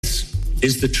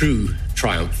is the true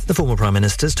triumph. The former Prime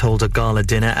Minister's told a gala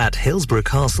dinner at Hillsborough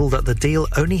Castle that the deal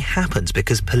only happened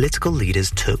because political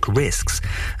leaders took risks.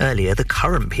 Earlier, the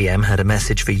current PM had a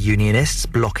message for unionists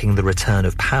blocking the return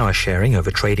of power sharing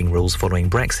over trading rules following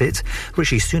Brexit.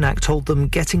 Rishi Sunak told them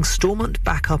getting Stormont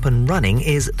back up and running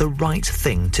is the right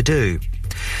thing to do.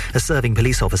 A serving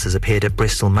police officer has appeared at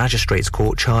Bristol Magistrates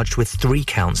Court charged with 3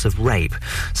 counts of rape.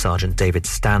 Sergeant David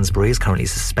Stansbury is currently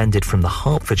suspended from the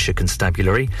Hertfordshire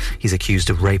Constabulary. He's accused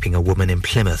of raping a woman in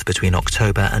Plymouth between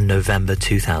October and November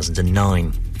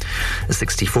 2009. A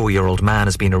 64-year-old man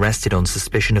has been arrested on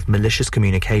suspicion of malicious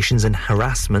communications and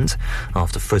harassment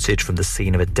after footage from the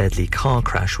scene of a deadly car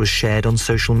crash was shared on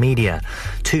social media.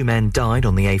 2 men died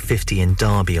on the A50 in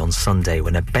Derby on Sunday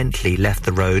when a Bentley left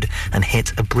the road and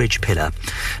hit a bridge pillar.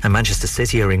 And Manchester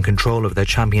City are in control of their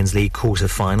Champions League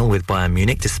quarter-final with Bayern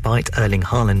Munich despite Erling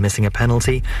Haaland missing a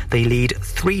penalty. They lead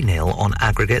 3-0 on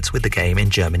aggregate with the game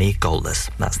in Germany goalless.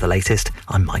 That's the latest.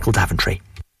 I'm Michael Daventry.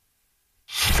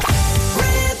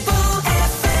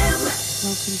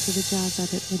 Welcome to the Jazz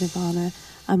Edit with Ivana.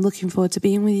 I'm looking forward to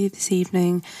being with you this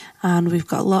evening, and we've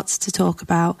got lots to talk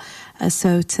about.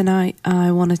 So tonight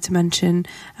I wanted to mention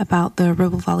about the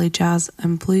Ribble Valley Jazz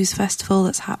and Blues Festival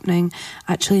that's happening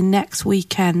actually next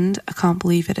weekend. I can't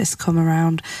believe it has come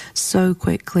around so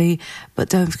quickly, but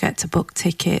don't forget to book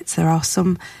tickets. There are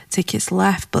some tickets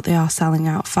left, but they are selling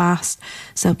out fast,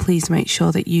 so please make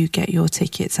sure that you get your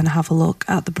tickets and have a look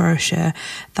at the brochure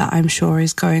that I'm sure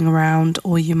is going around,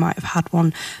 or you might have had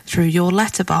one through your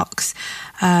letterbox.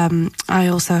 I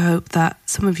also hope that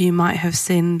some of you might have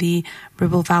seen the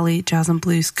Ribble Valley Jazz and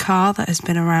Blues car that has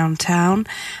been around town,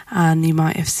 and you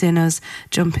might have seen us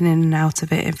jumping in and out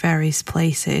of it in various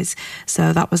places.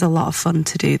 So that was a lot of fun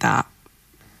to do that.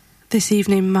 This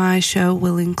evening, my show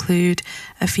will include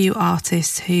a few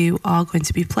artists who are going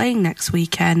to be playing next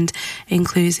weekend,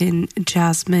 including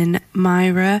Jasmine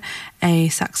Myra, a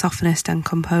saxophonist and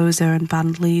composer and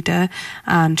band leader,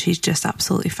 and she's just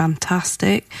absolutely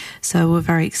fantastic. So we're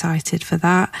very excited for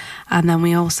that. And then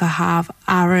we also have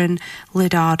Aaron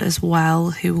Liddard as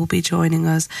well, who will be joining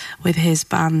us with his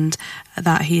band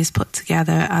that he has put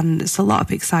together, and it's a lot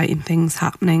of exciting things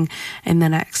happening in the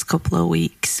next couple of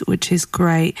weeks, which is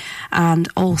great. And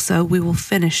also we will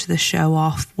finish the show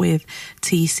off with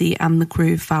TC and the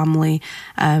Groove Family,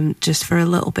 just for a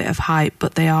little bit of hype,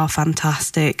 but they are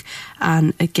fantastic,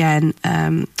 and again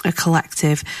a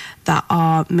collective that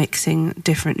are mixing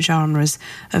different genres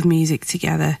of music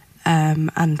together,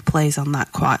 and plays on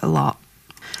that quite a lot.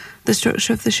 The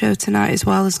structure of the show tonight as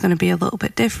well is going to be a little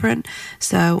bit different,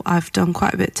 so I've done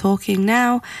quite a bit talking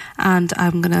now, and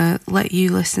I'm going to let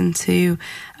you listen to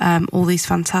all these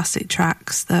fantastic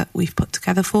tracks that we've put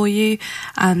together for you,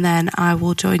 and then I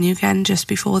will join you again just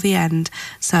before the end.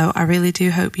 So I really do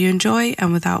hope you enjoy,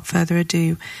 and without further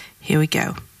ado, here we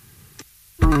go.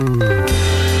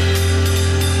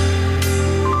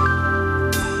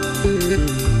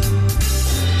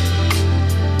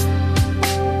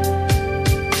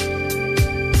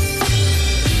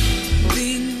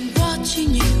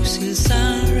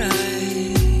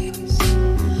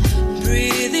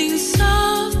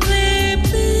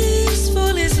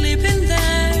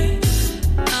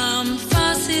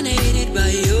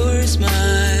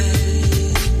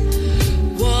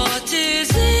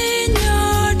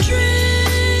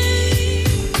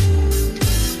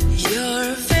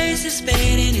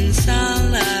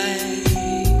 Sunlight.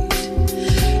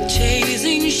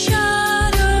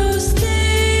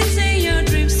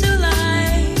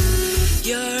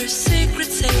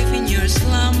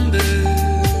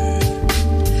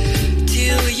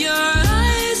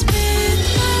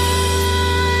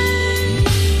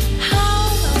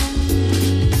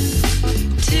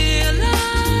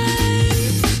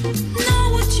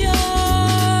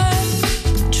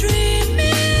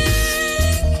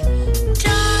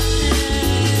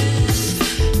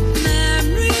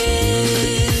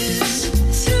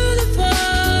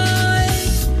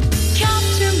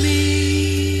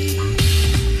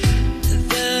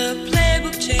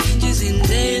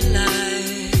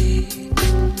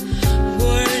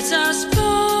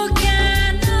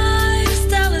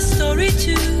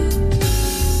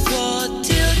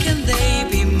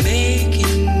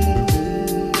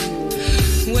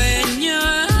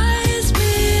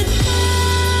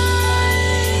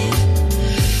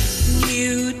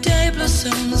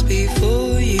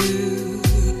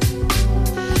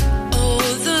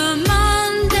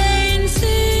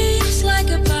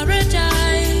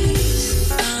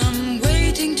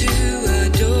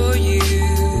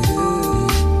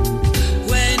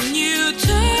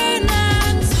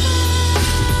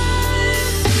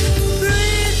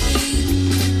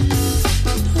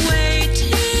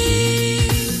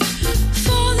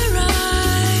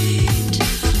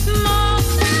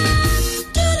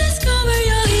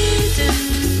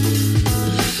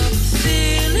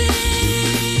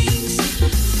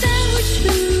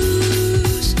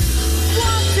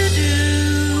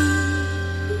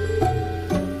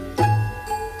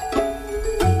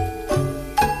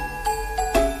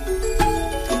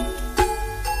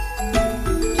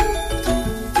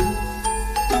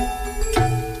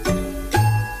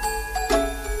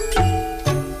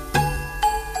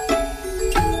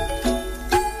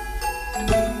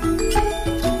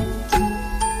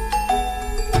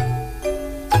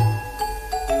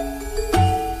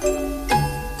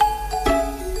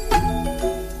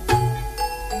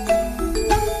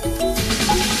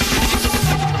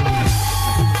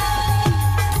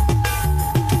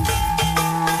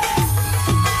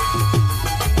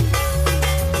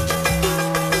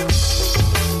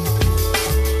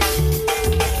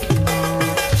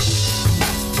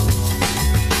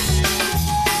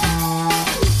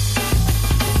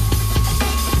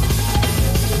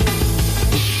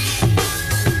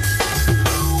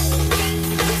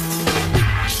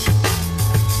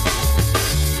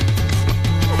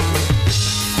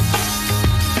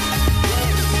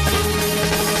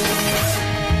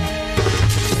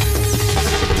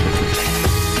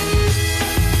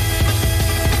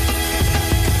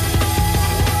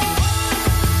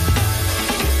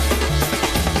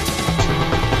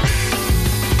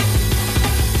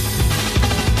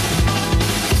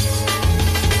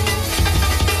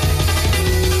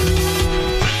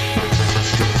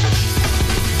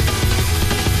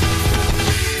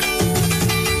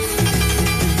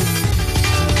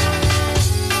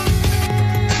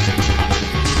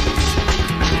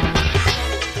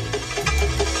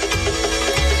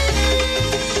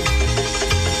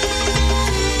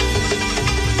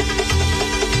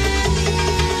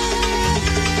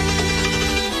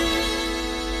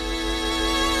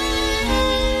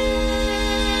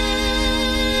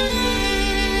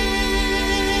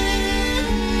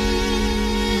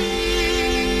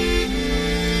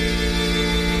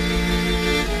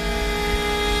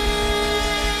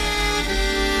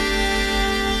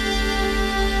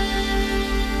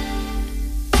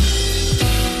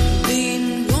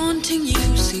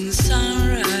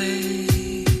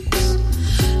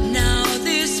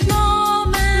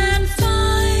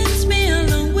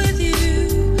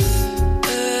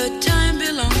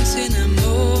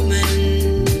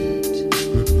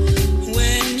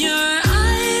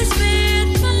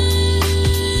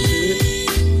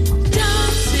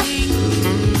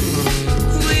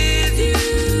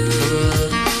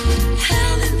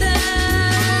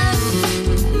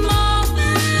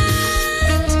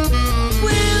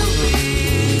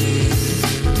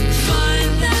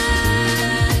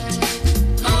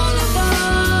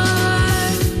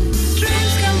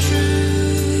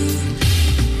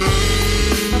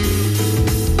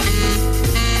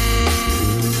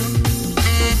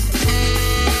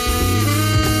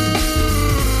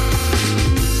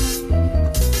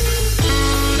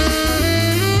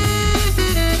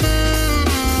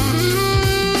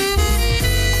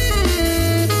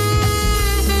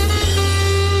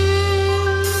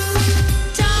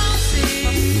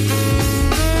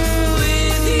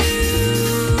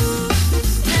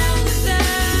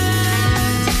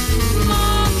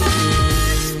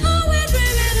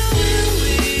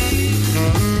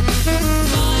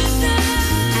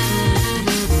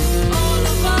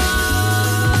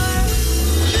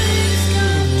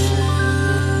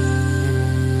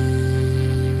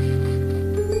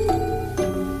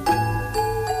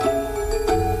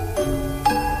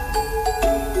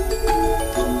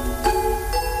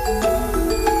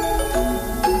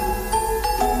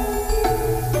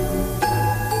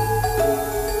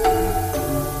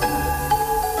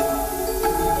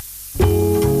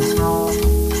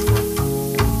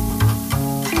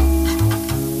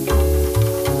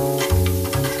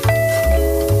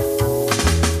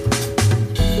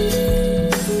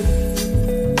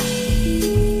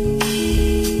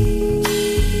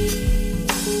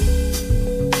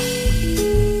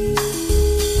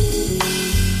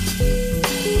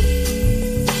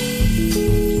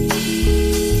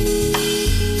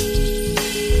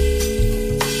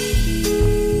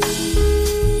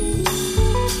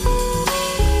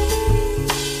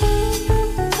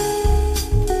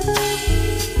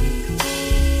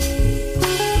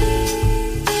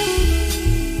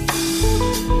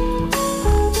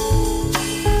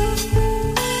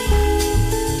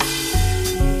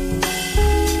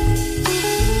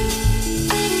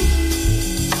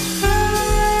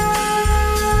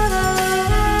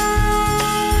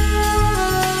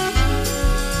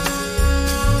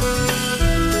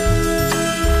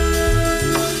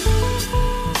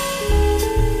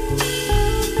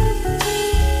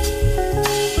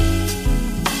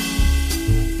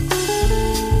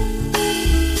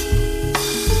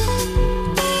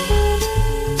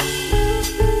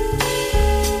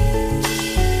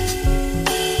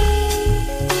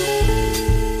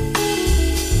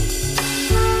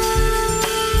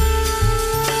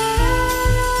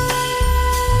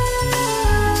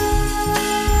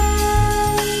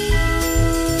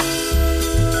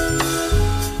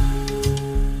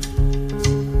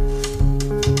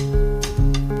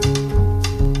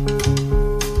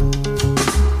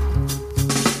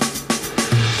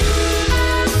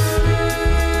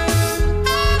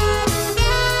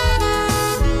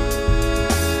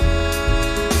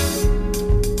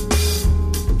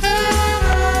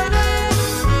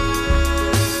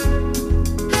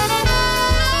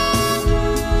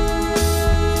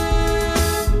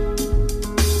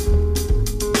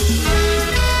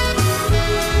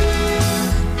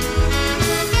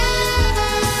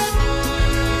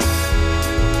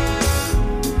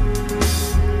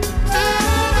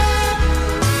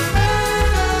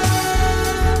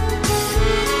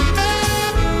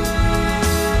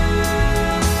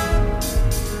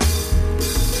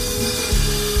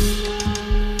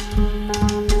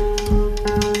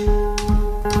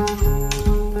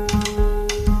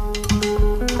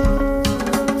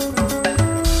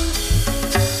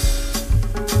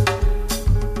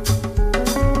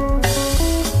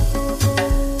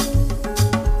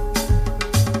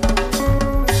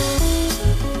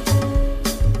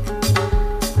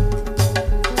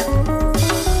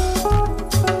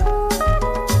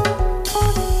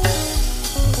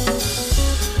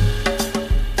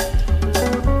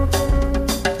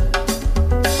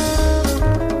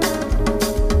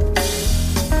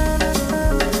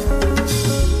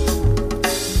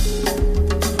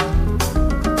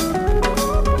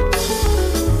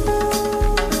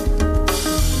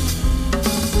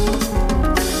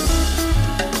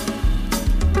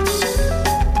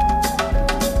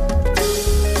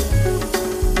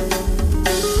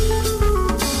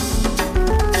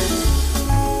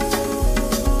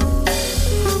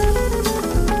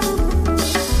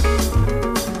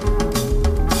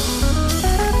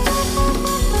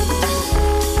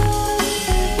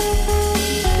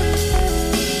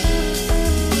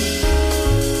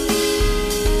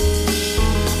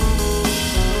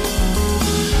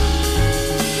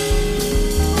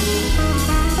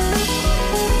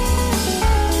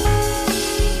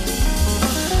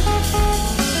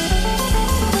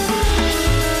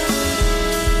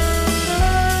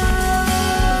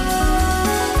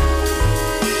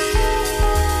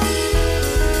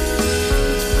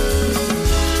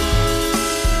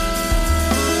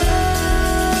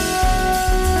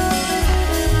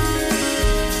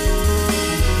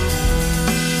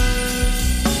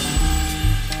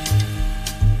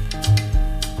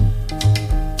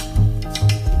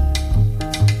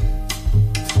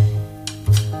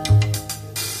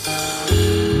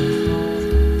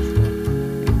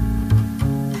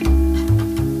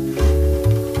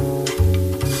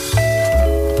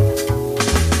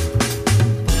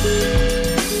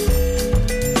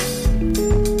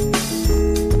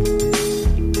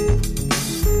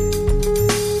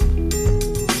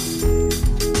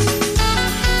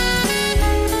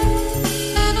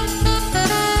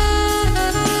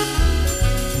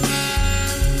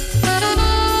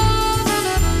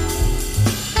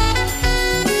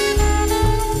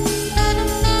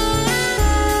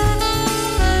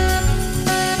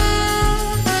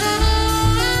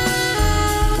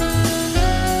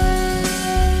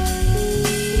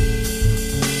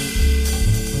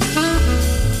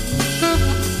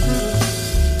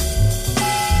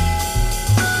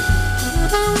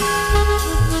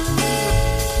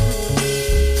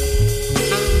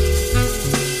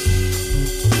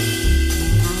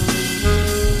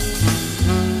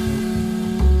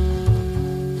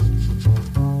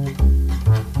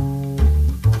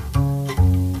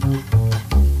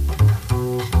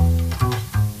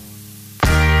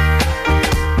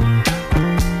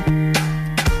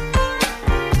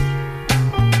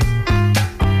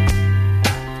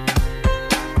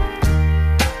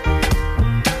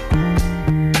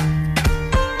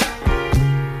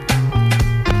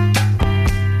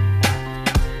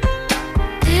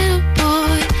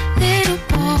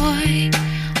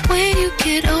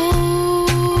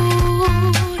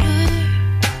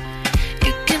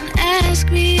 ask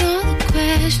me all the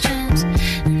questions,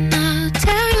 and I'll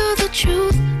tell you the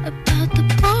truth about the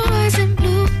boys in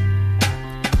blue.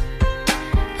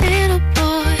 Little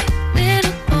boy,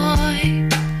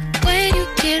 when you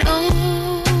get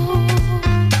older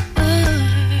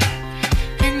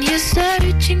and you're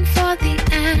searching for the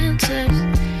answers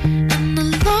and the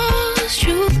lost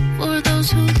truth for those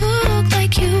who look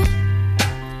like you.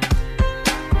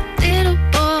 Little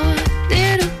boy,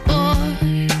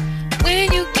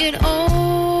 when you get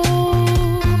older,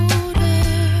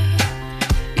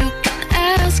 you can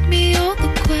ask me all the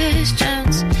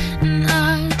questions, and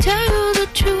I'll tell you the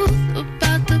truth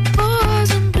about the boys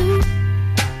in blue.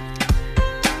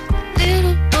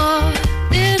 Little boy,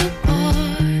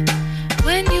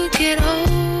 when you get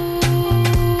older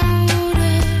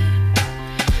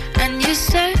and you're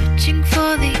searching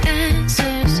for the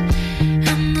answers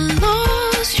and the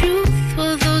lost truth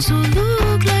for those who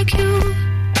look like you.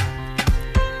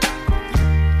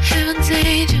 Heaven's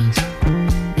angels,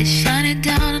 they're shining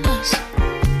down on us.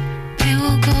 They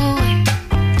will go away.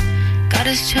 God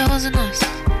has chosen us.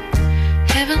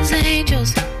 Heaven's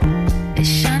angels, they're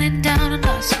shining down on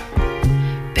us.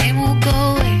 Pain will go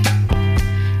away.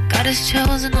 God has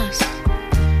chosen us.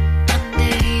 One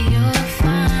day you'll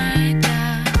find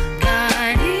out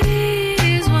God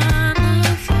is one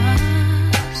of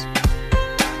us.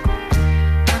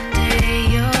 One day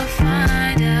you'll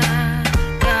find out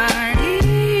God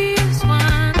is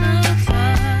one of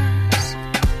us.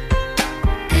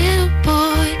 Little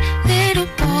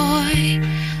boy,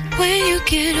 when you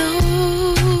get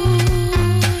older,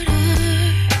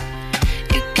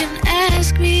 you can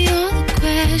ask me all the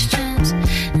questions,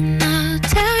 and I'll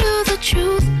tell you the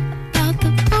truth about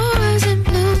the boys in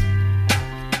blue.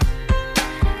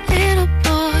 Little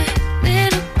boy,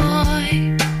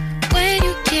 when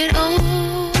you get older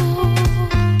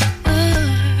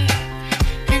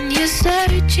and you're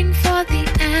searching for the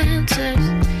answers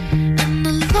and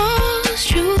the lost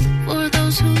truth for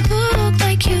those who look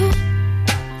like you.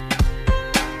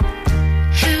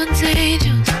 Heaven's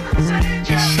angels,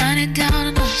 they're shining down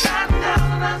on us.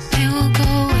 They will go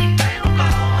away.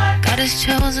 God has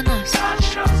chosen us.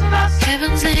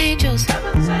 Heaven's angels,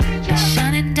 they're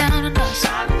shining down on us.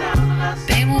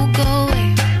 Pain will go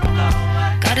away.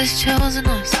 God has chosen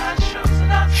us.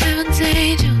 Heaven's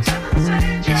angels,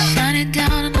 they're shining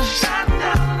down on us.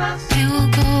 They will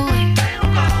go away.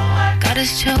 God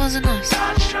has chosen us.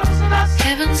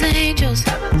 Heaven's angels,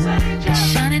 they're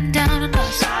shining down on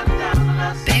us.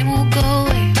 Pain will go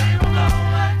away.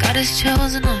 God has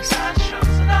chosen us.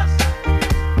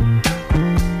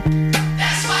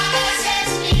 That's what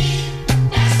sets me.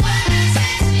 That's what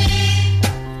sets me.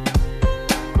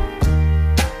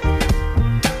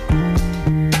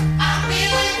 I'll be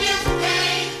with you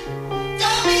today.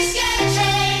 Don't be scared to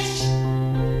change.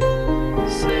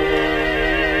 Since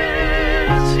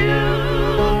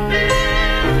you've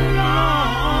been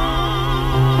gone,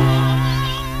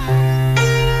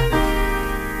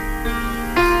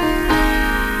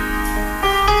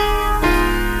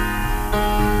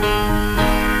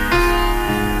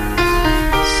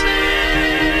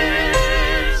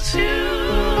 since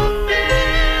you've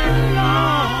been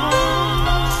gone.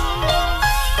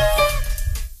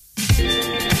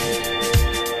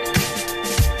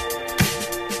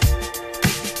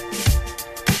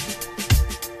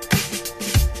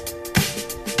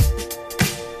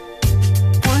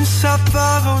 Once I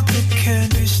borrowed the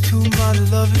canvas to my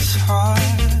lover's heart,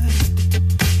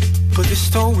 but the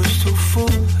store was too full,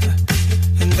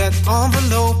 and that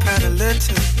envelope had a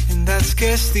letter in that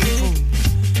scarcely room.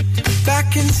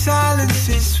 Back in silence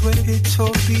is where it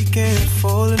all began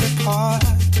falling apart.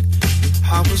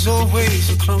 I was always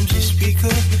a clumsy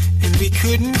speaker, and we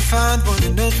couldn't find one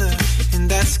another in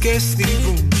that scarcely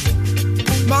room.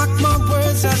 Mark my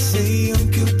words, I say I'm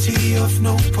guilty of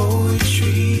no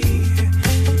poetry.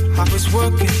 I was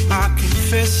working, I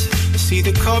confess. See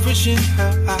the courage in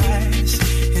her eyes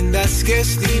in that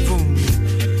scarcely room.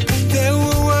 There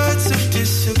were words of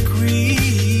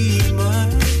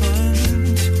disagreement,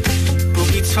 but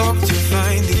we talked to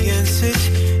find the answers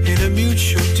in a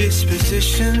mutual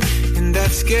disposition in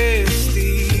that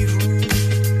scarcely room.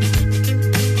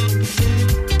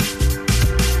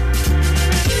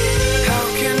 How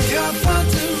can I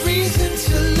find a reason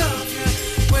to love you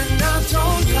when I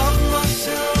don't love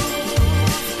myself?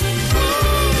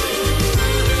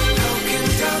 How can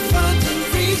I find a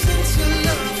reason to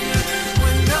love you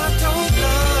when I don't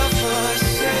love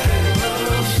myself?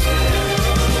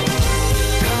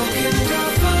 How can I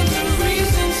find a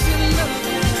reason to love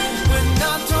you when I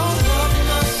don't love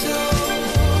myself?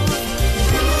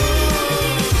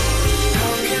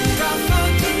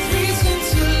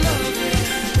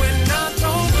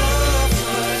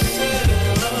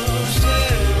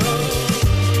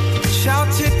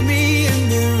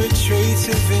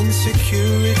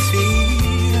 security.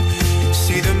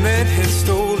 See, the man had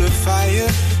stole a fire,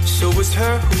 so it was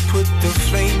her who put the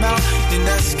flame out in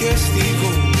that scarcely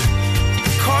room.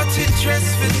 Caught it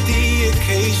dressed for the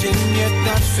occasion, yet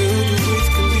not filled with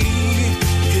glee.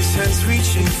 His hands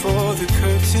reaching for the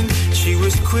curtain, she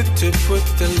was quick to put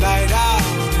the light out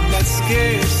in that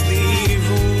scarcely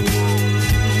room.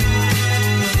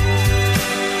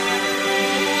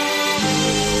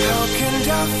 How can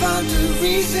I find a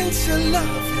reason to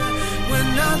love you when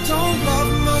I don't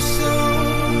love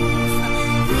myself?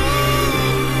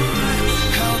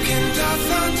 How can I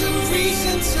find a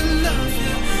reason to love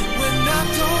you when I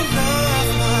don't love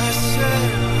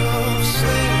myself?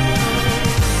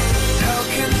 How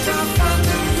can I find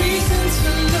a reason to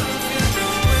love you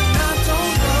when I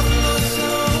don't love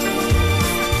myself?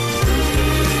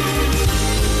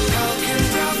 How can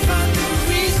I find a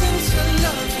reason to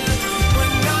love you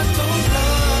when I don't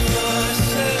love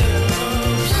myself?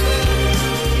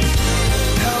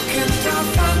 How can I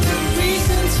find a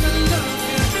reason to love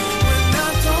you when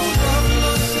I don't love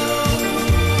myself?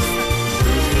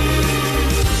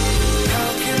 How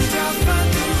can I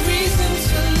find a reason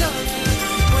to love you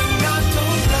when I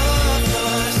don't love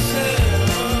myself?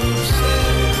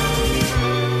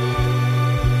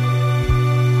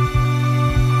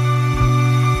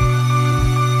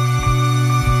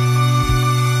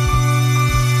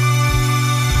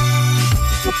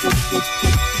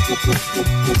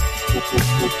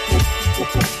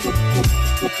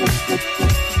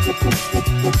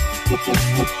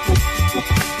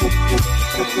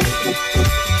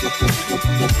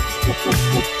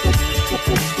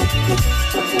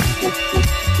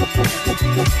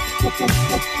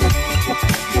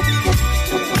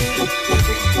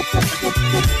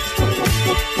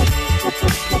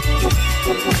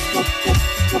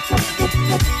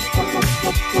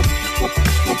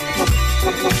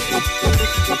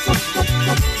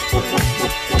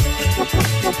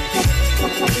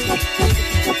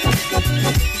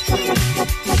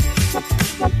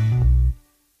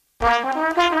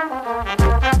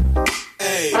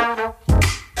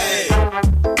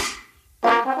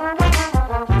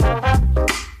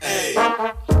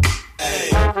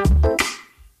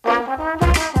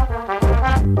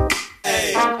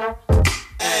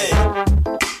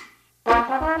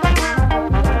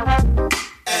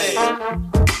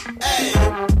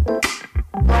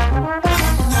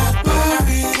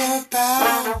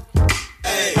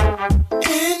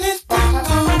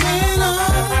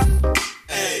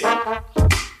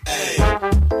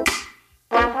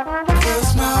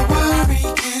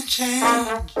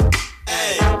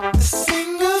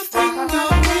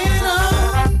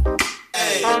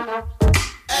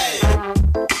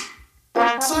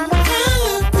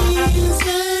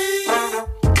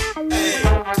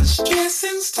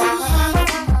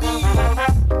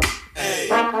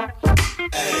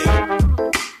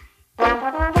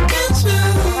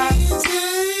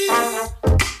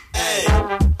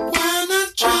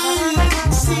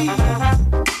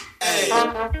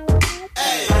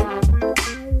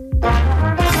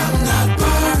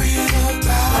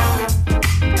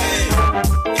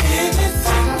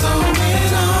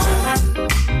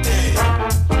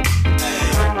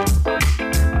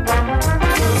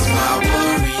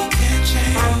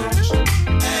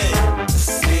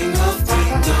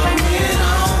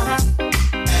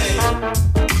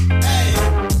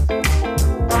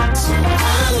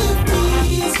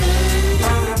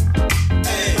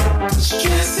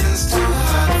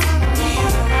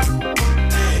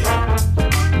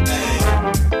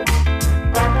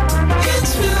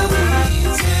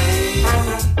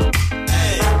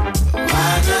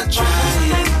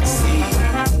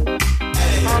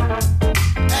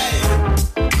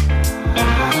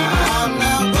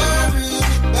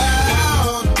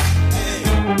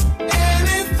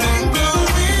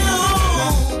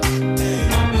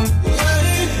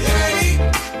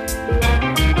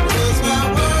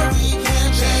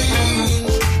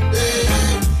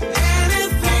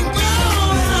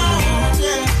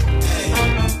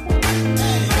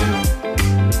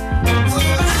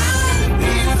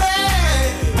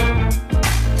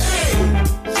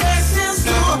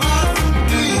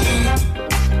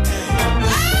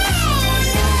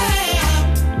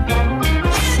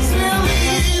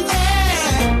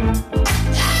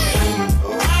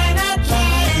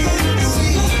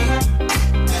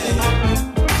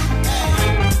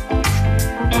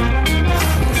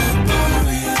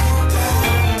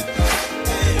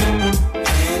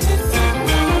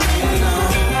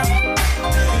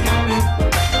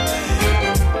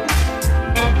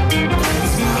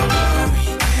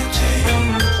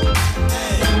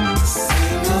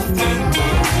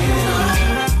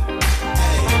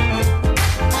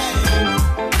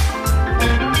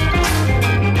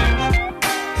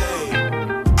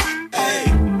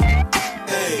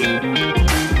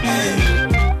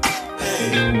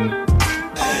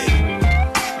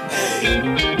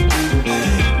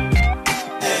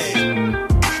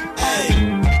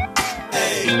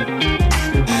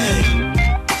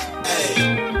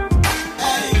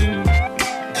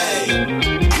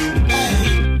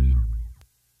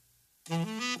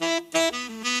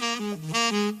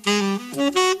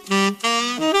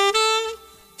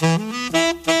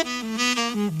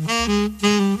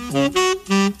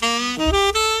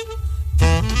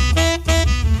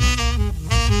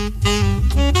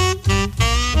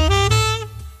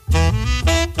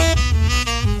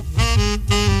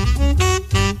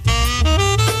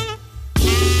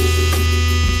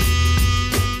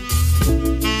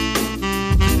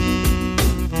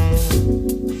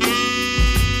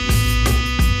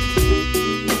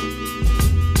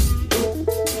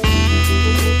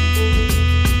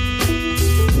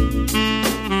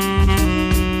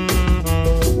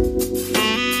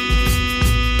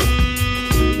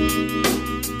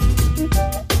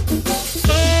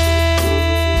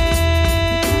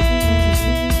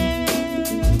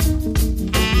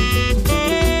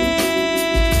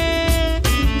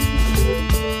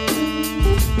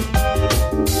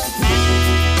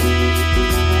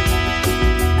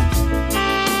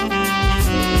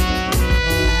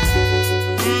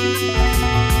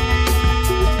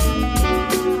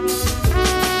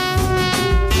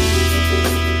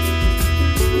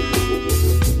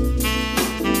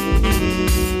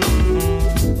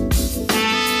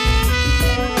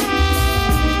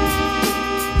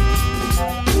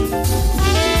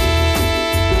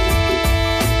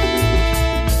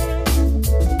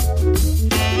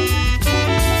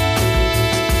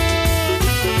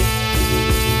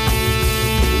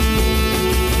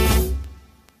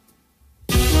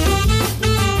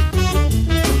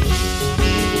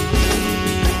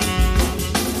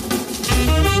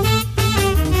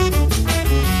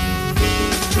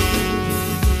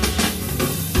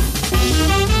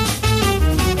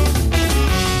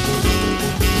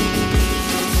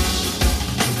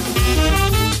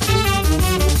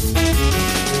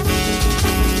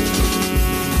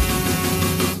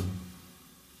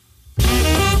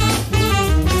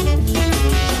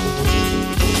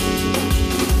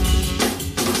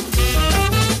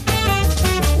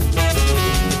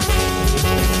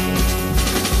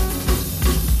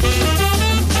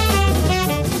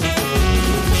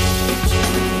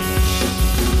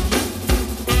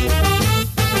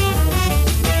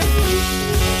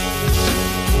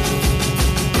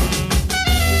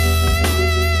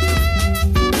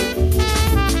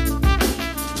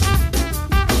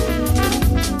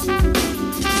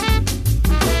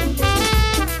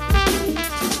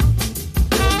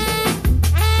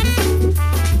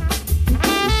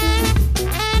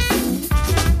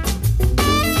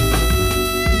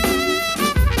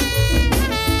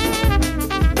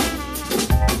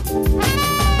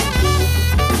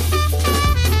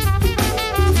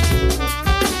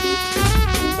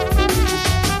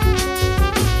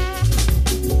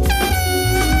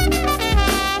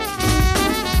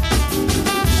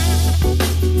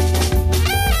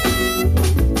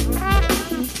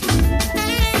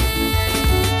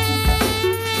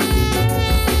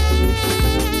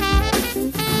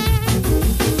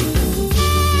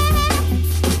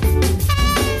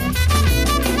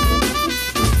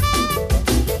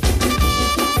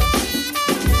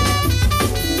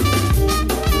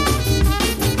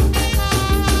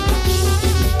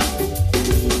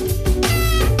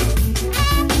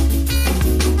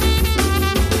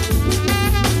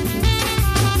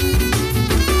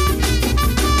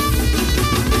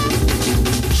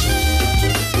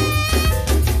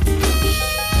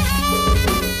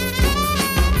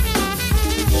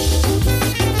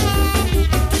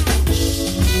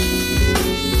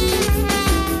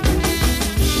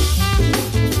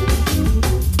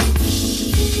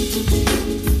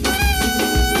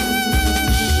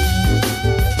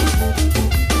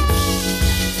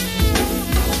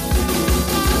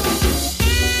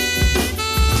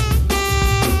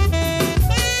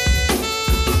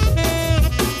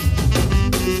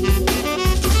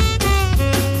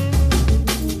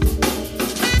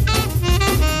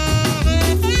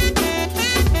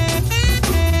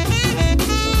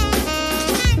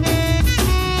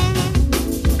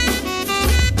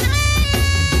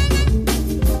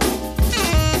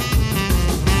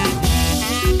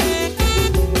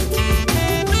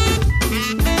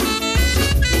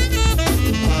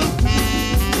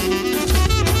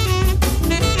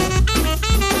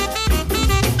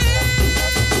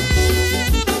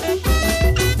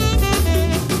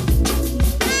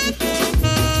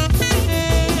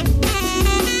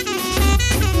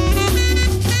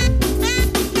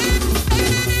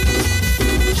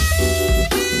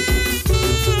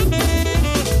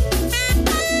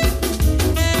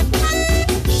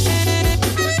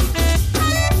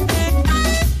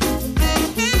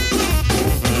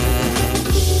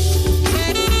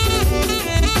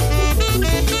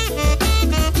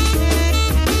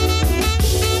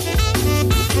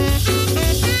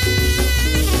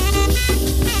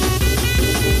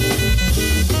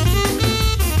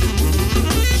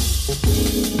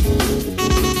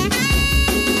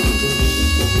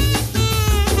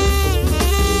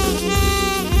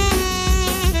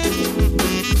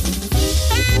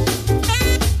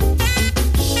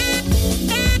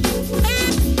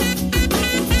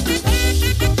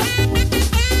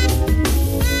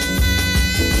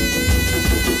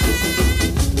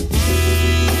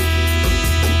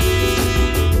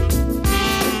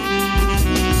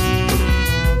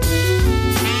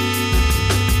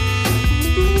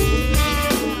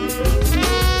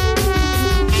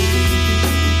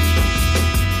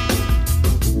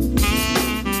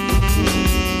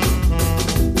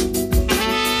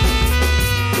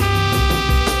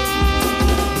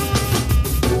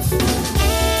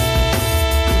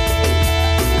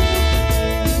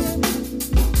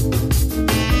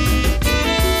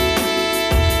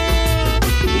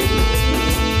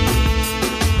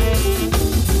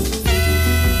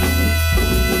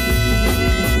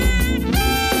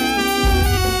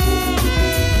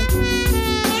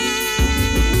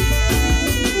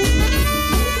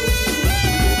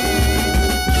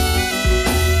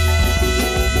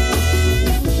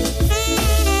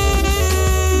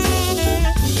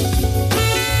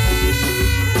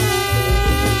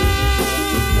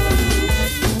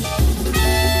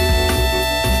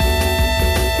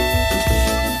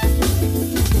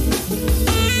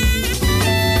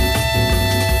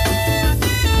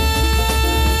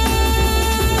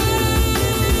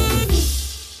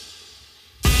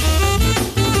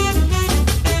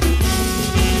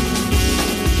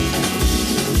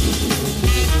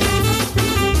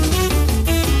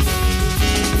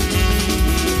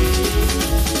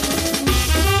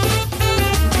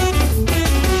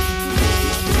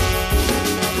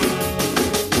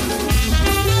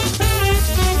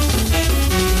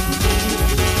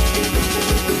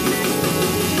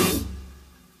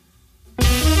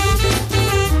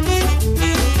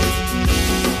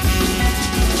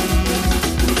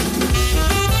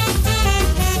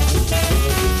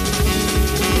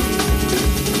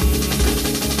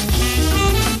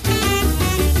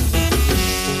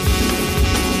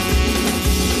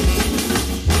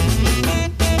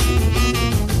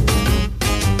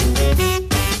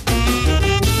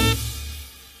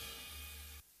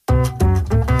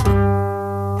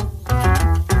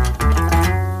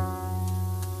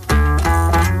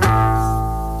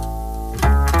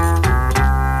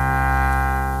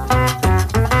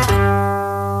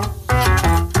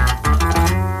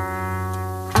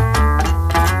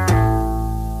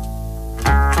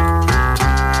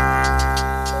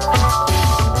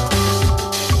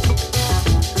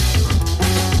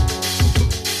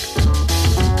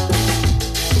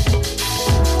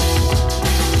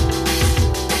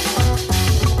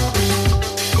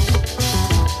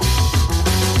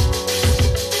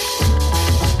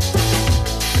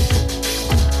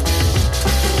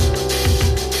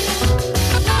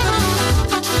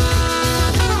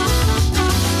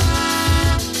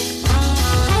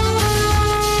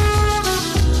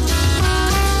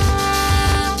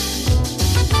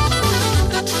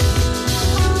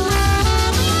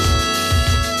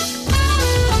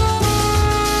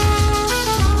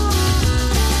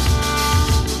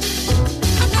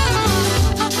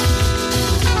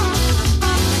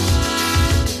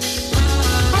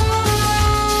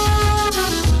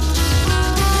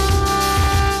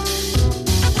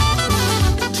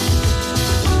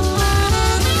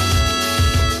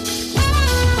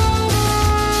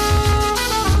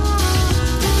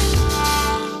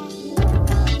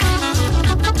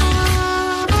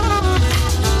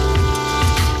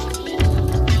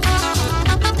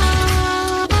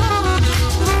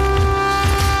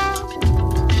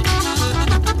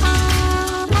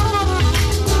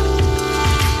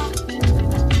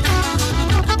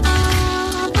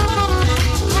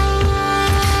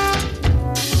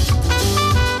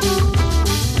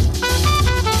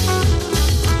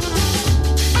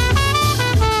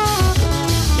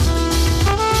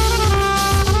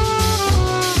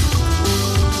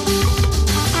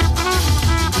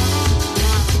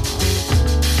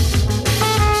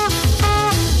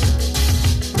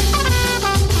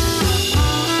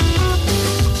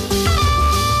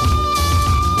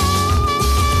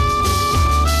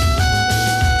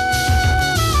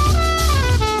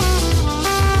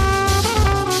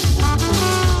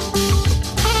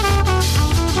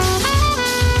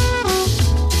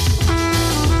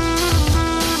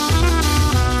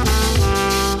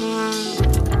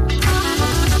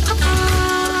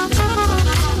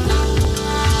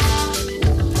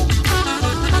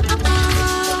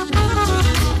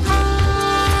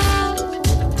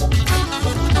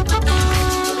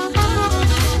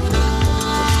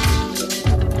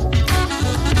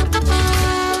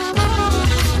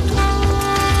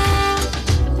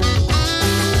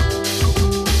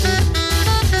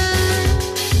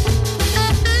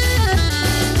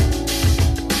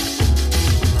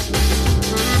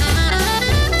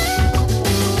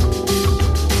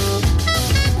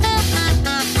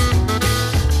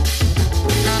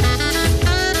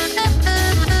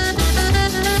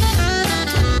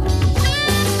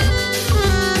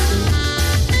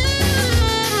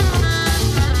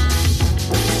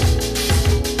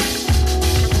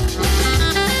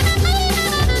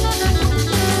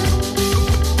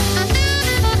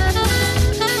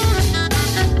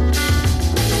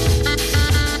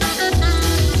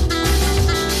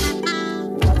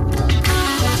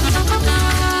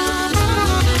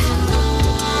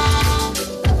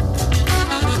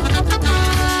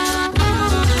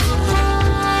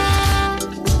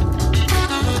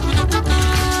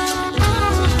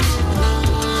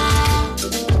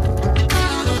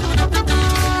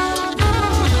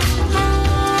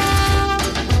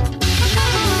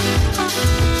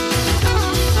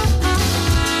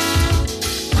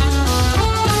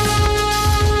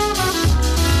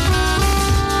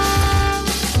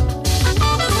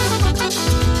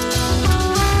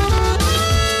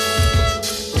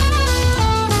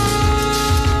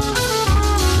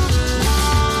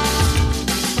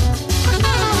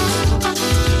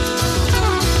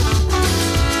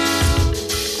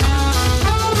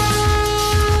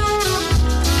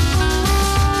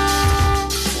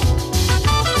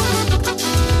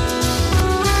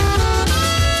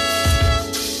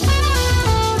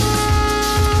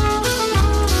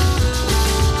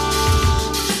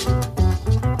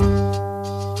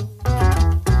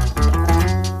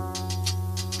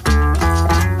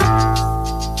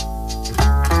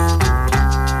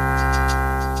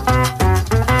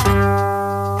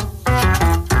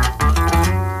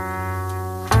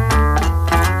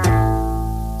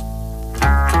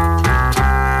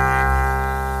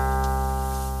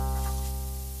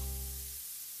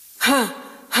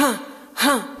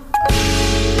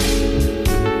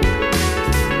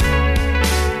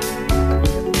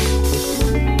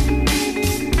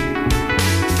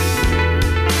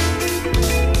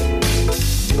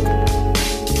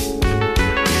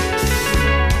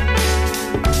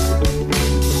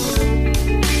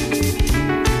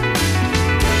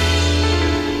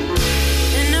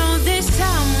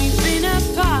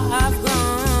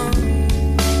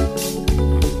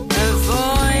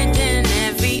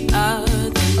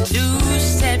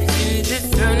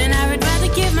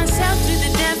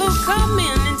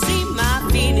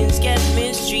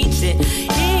 it.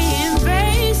 He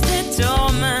embraced the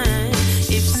torment,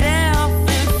 if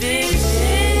self-inflicted,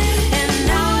 and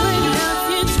I would love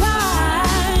you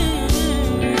twice.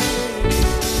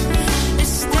 To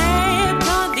stay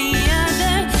upon the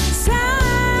other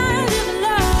side of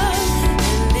love,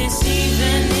 and this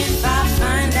even if I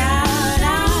find out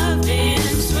I've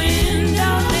been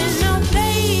swindled, there's no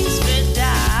place for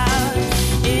doubt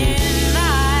in my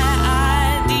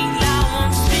ideal. I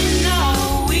won't spin no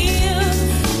wheel,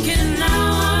 'cause now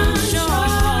I'm sure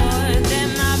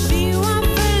there might be one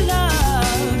for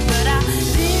love, but I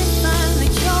did find the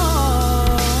cure.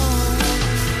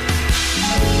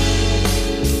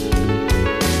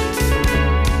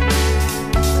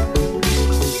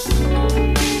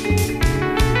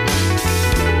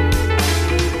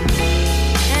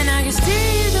 And I can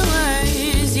see the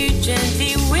words you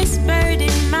gently whispered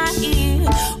in my ear,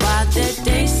 while the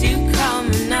days to come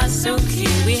are not so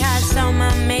clear. We had some,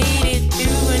 I made it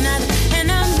through another, and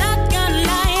I'm not gonna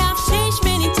lie, I've changed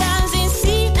many times.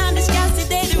 Deceived, I'm disgusted,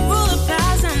 they the rule of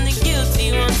past. I'm the guilty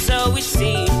one, so it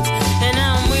seems, and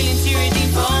I'm willing to redeem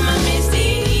for all my misdeeds.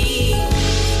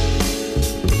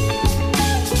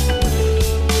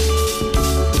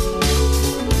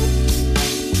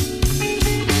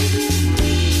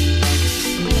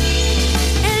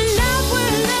 And I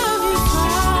will love you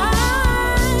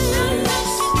twice.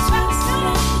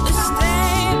 To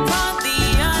stay upon the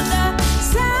other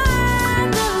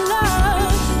side of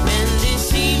love, and this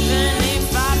even if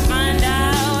I find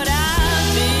out I've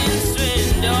been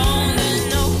swindled, there's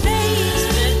no place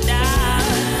for doubt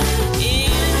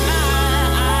in my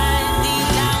ideal.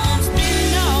 I won't spin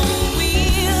no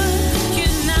wheel,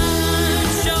 'cause now I'm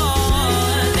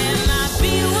sure there might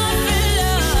be one for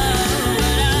love,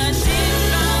 but I did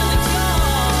find the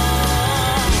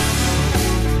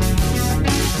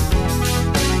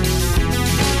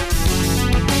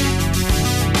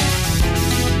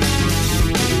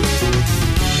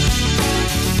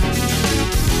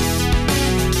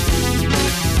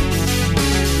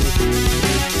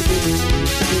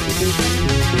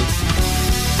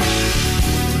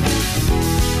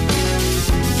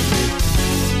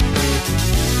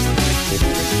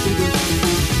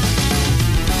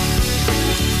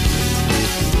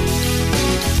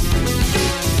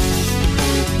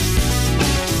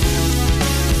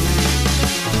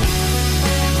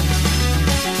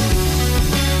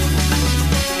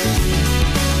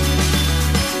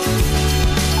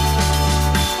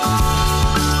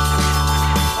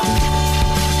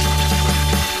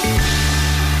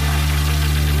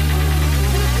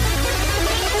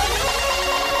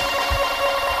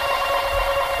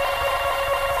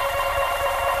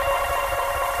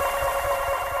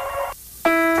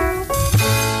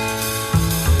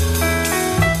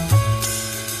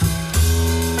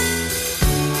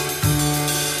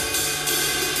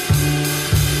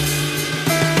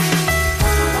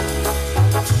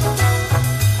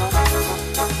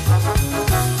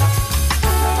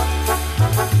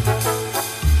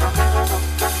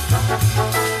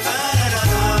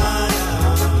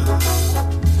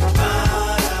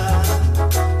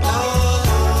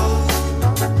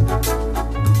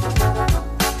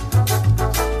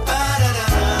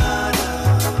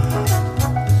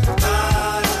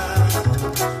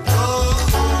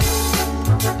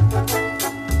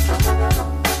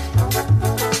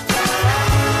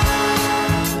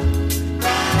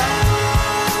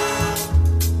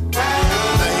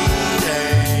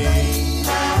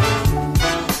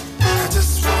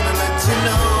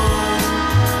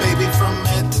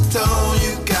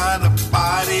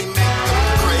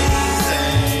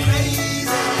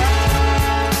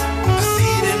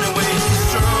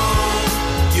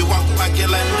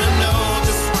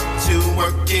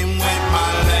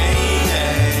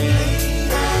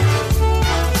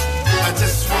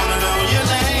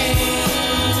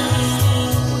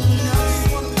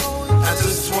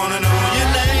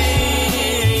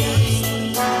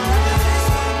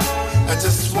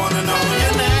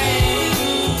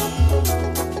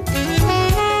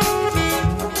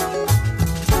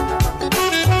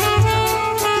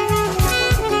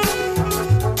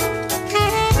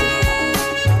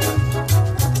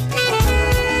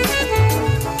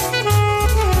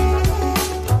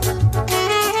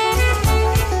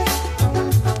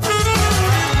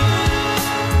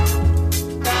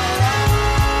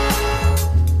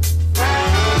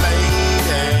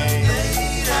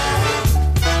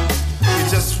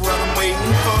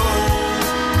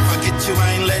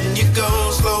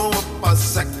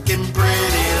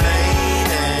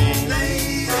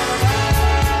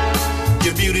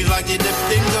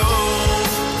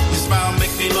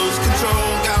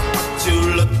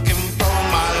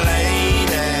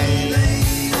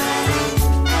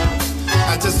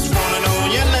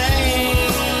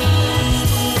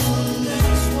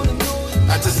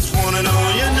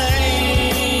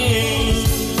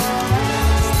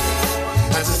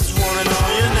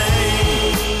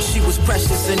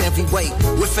in every way.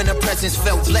 Within her presence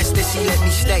felt blessed that she let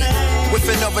me stay.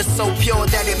 Within her is so pure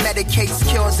that it medicates,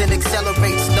 cures, and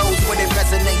accelerates. Knows when it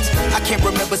resonates. I can't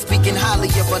remember speaking highly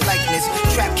of her likeness.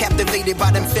 Trapped, captivated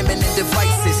by them feminine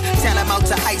devices. Tantamount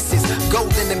to ISIS,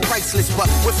 golden and priceless. But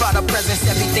without her presence,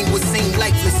 everything would seem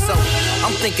lifeless. So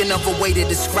I'm thinking of a way to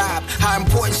describe how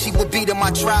important she would be to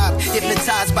my tribe.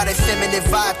 Hypnotized by that feminine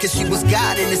vibe, cause she was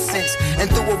God in a sense. And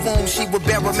through a womb, she would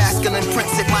bear a masculine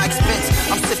prince at my expense.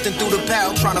 I'm sifting through the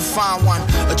barrel, trying to find one,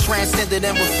 a transcendent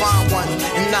and refined one.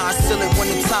 And now I seal it when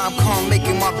the time comes,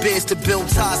 making my bids to build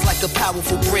ties like a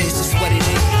powerful bridge. That's what it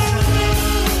is.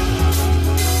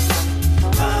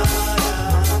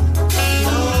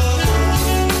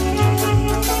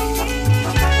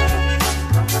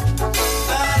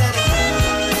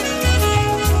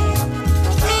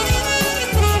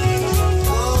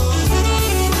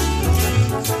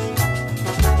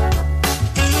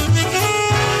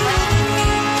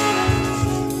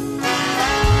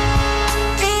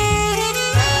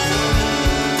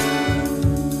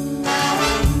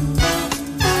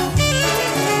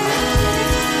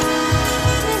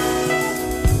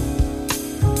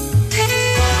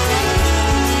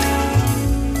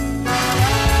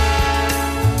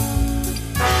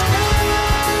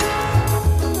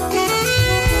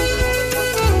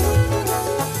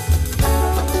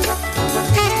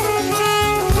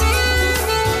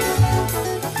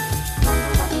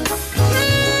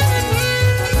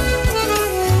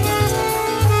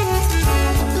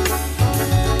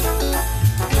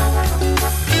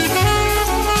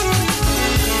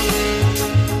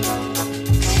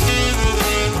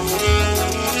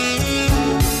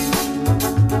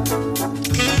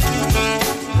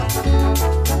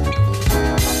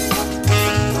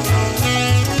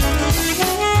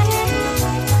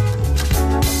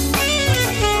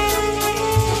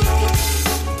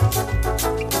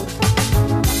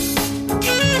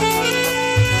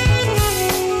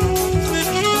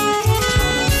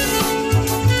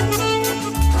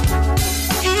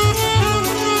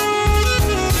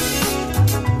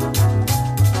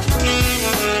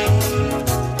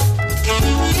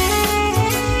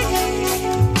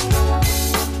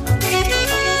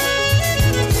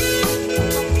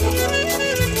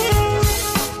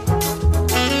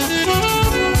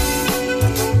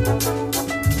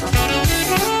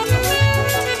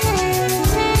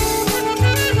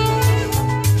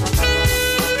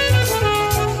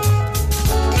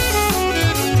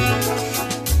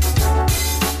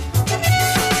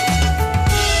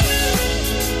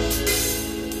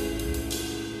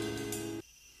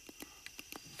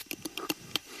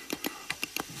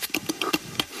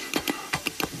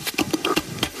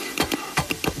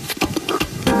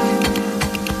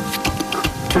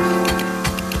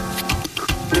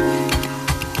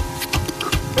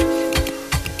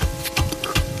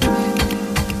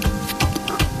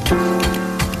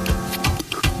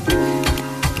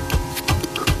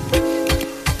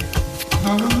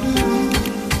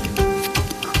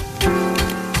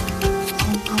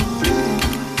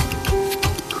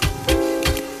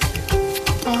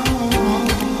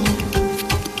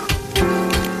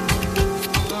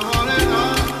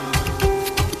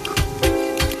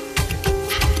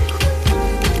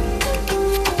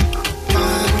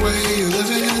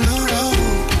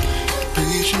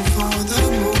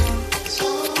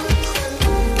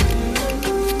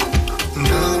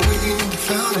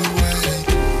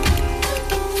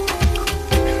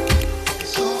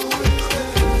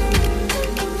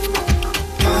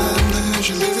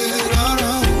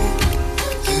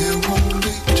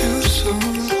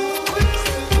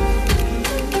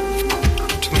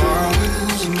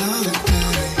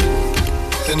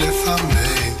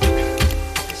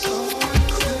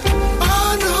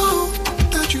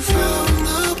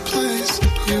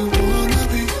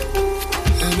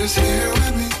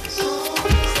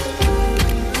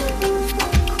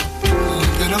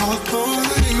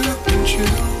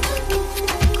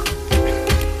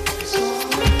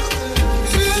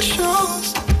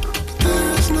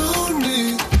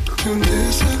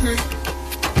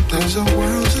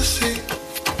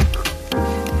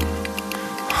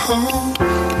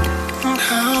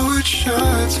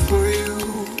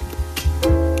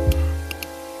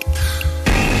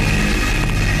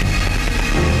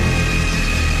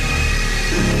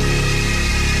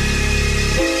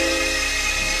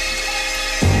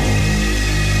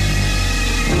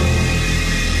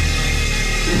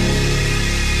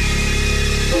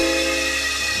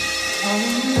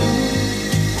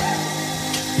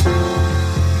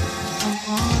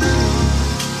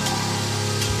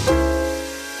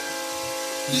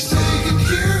 You say you can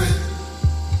hear it.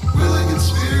 Well,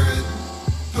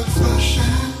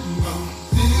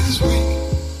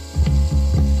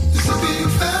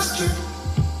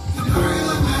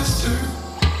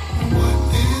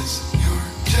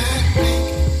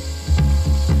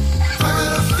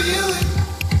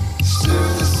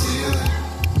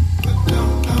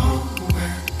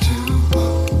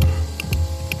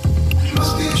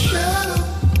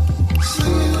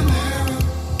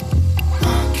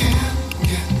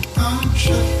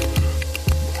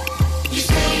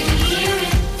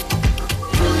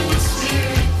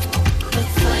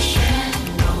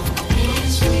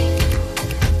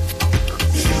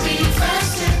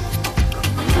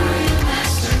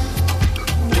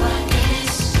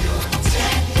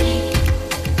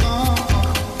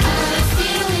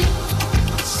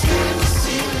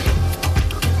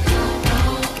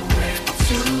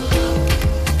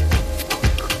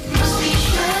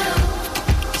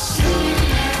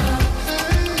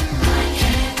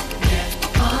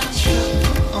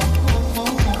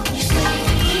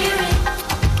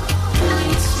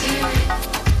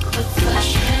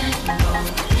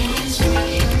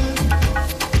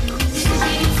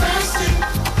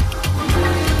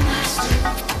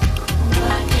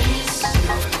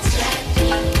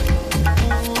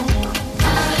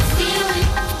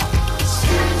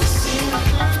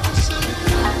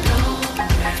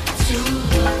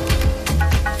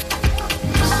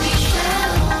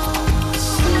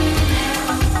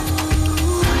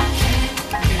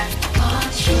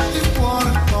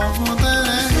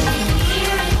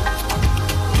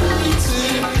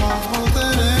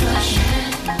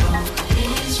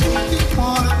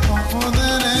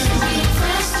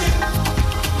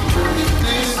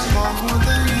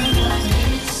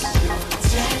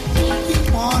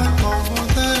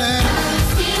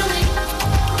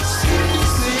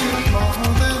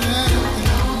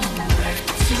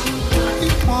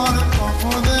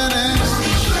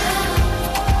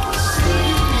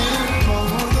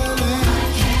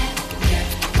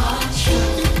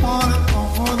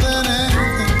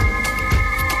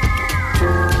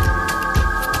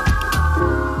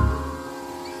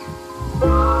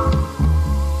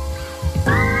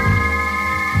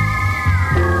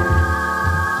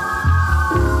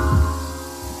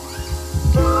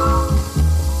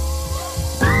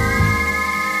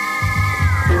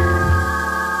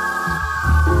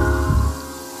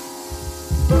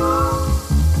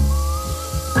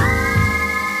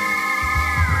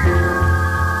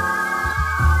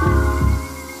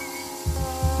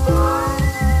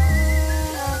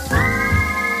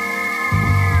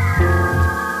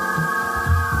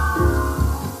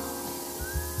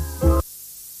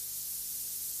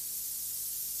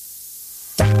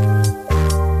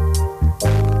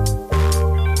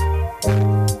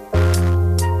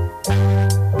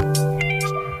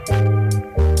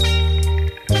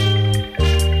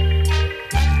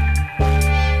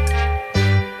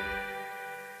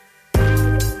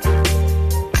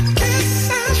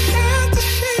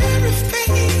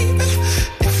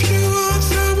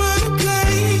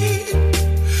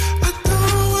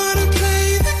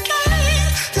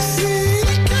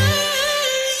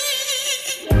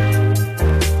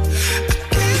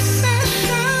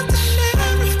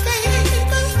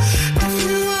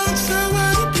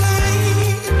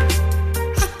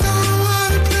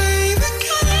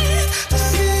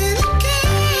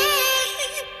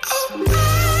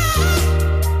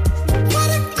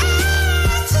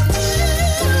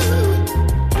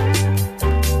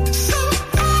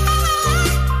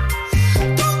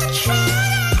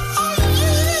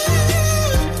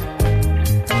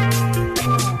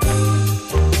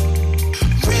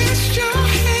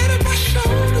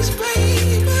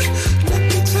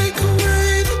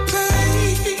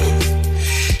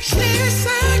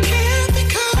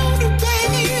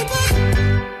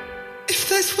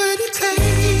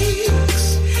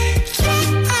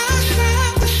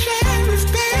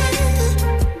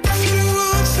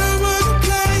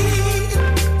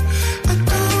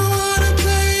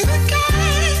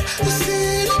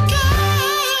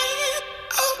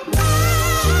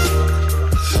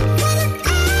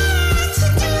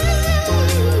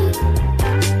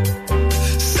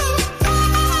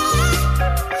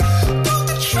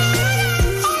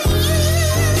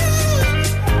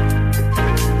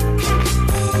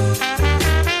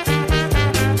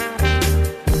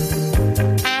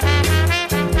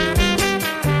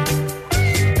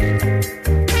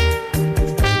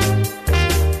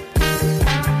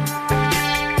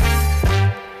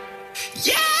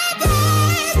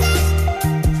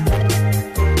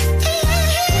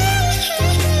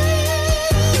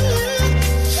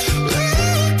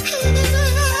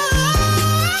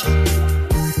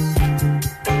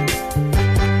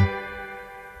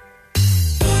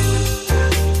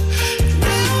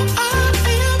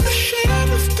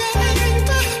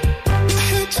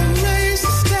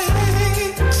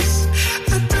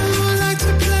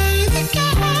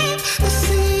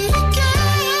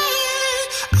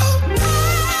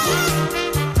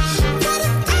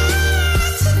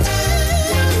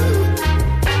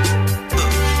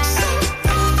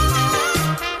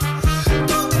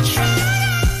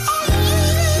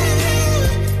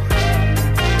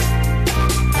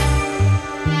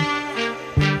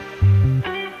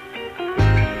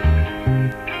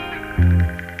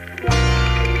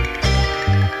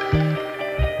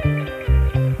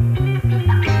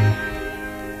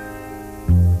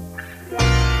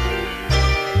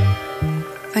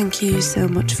 Thank you so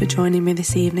much for joining me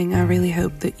this evening. I really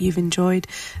hope that you've enjoyed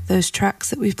those tracks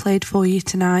that we've played for you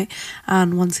tonight.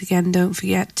 And once again, don't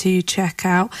forget to check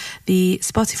out the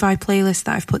Spotify playlist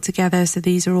that I've put together. So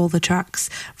these are all the tracks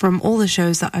from all the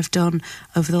shows that I've done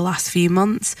over the last few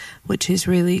months, which is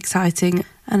really exciting.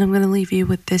 And I'm going to leave you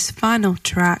with this final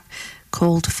track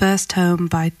called First Home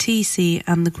by TC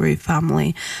and the Groove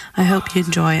Family. I hope you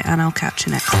enjoy, and I'll catch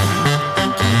you next time.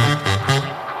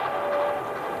 Track.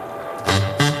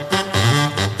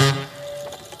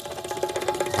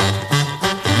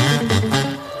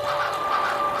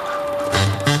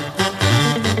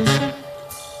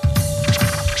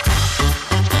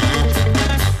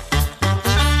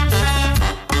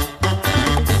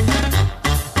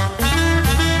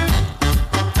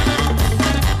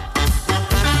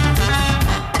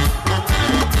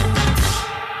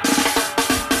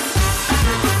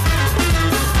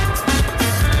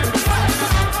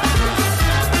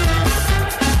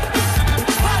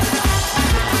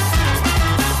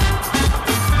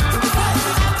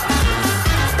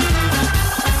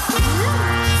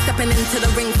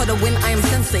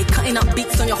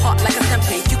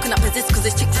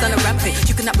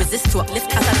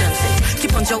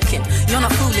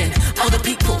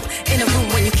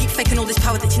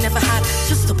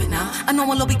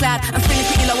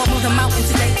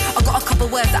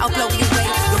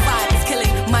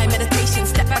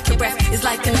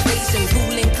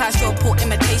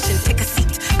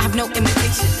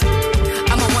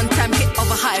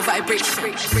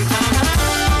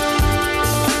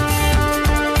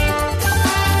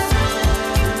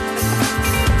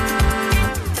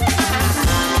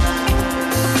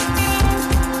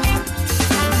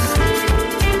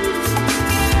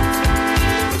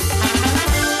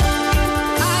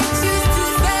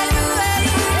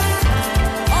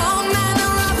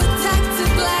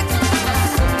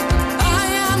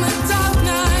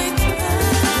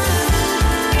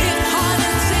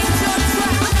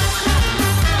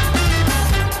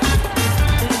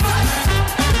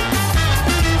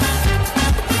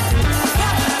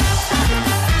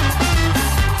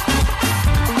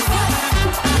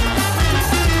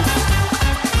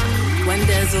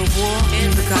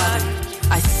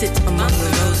 sit among the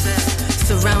roses,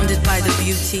 surrounded by the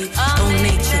beauty all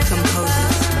nature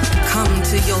composes. Come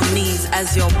to your knees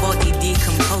as your body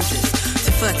decomposes,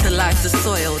 to fertilize the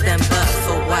soil, then birth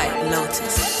a white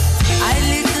lotus. I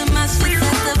lit the match to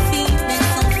set the phoenix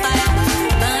on fire,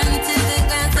 burn to the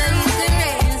ground so you can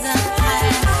raise up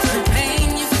higher. The pain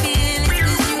you feel is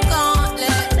 'cause you can't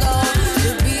let go.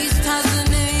 The beast has a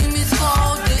name, it's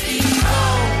called the ego.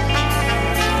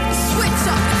 Switch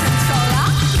up the controller.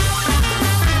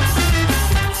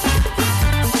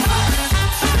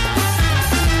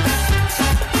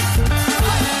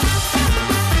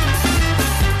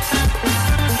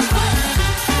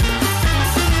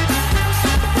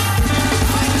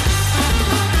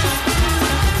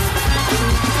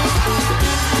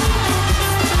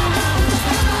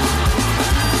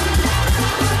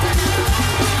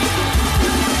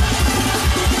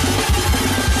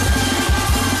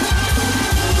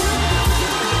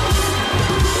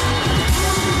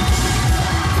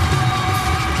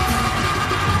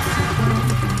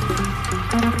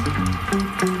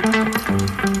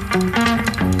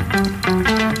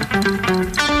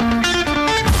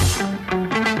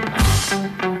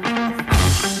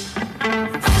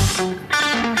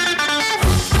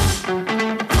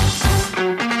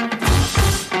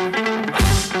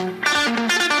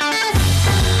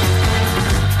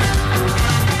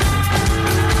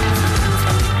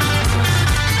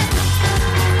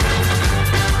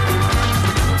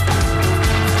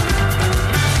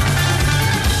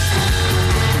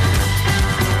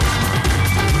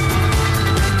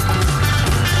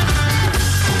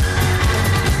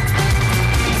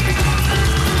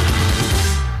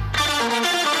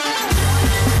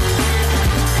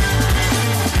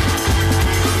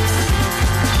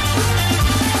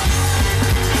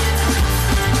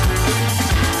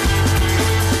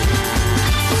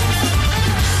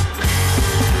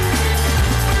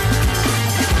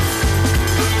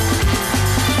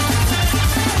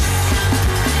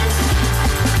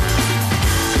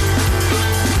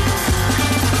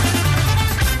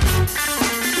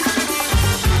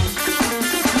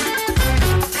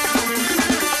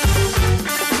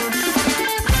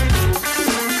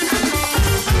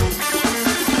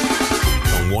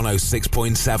 on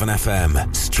 106.7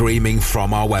 FM, streaming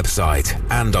from our website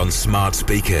and on smart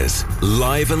speakers.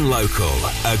 Live and local,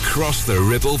 across the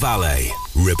Ribble Valley.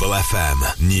 Ribble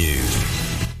FM News.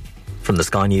 From the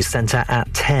Sky News Centre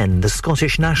at 10, the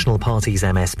Scottish National Party's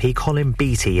MSP Colin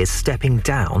Beattie is stepping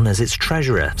down as its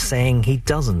treasurer, saying he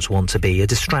doesn't want to be a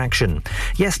distraction.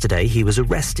 Yesterday, he was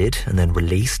arrested and then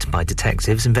released by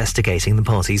detectives investigating the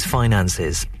party's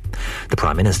finances. The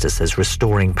Prime Minister says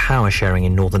restoring power sharing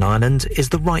in Northern Ireland is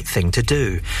the right thing to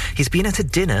do. He's been at a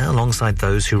dinner alongside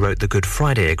those who wrote the Good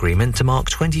Friday Agreement to mark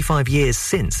 25 years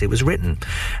since it was written.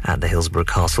 At the Hillsborough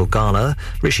Castle Gala,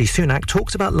 Rishi Sunak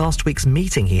talked about last week's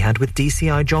meeting he had with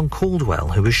DCI John Caldwell,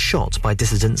 who was shot by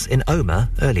dissidents in Omagh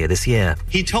earlier this year.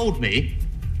 He told me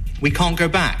we can't go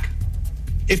back.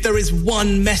 If there is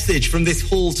one message from this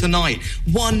hall tonight,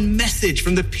 one message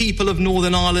from the people of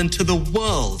Northern Ireland to the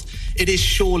world, it is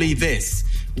surely this: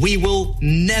 we will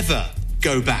never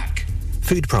go back.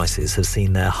 Food prices have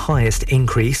seen their highest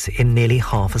increase in nearly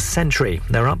half a century.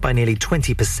 They're up by nearly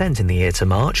 20% in the year to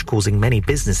March, causing many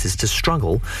businesses to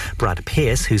struggle. Brad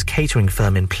Pearce, whose catering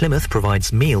firm in Plymouth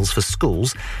provides meals for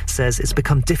schools, says it's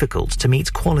become difficult to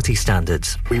meet quality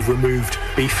standards. We've removed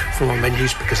beef from our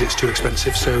menus because it's too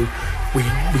expensive, so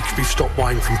we've stopped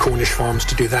buying from Cornish farms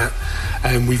to do that.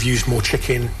 We've used more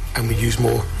chicken and we use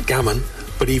more gammon.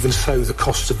 But even so, the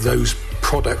costs of those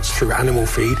products through animal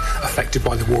feed affected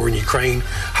by the war in Ukraine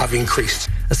have increased.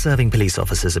 A serving police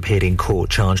officer's appeared in court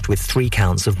charged with 3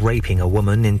 counts of raping a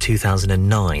woman in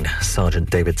 2009. Sergeant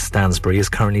David Stansbury is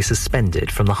currently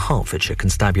suspended from the Hertfordshire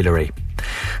Constabulary.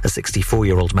 A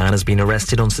 64-year-old man has been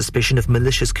arrested on suspicion of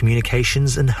malicious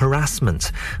communications and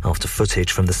harassment after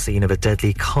footage from the scene of a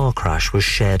deadly car crash was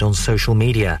shared on social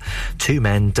media. 2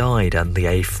 men died on the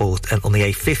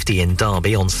A50 in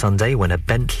Derby on Sunday when a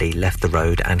Bentley left the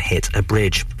road and hit a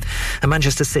bridge. And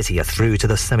Manchester City are through to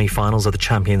the semi-finals of the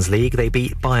Champions League. They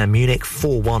beat Bayern Munich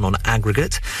 4-1 on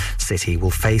aggregate. City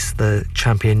will face the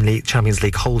Champions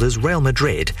League holders Real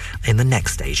Madrid in the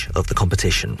next stage of the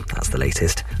competition. That's the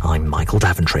latest. I'm Michael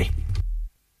Daventry.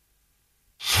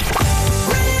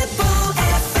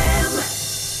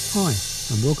 Hi,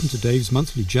 and welcome to Dave's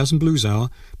monthly Jazz and Blues Hour,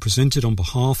 presented on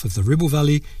behalf of the Ribble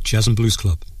Valley Jazz and Blues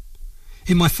Club.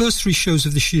 In my first 3 shows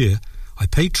of this year, I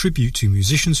paid tribute to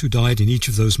musicians who died in each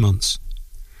of those months.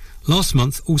 Last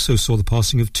month also saw the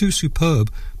passing of 2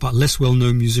 superb but less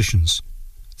well-known musicians.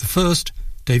 The first,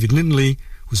 David Lindley,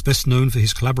 was best known for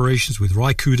his collaborations with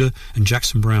Ry Cooder and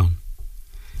Jackson Browne.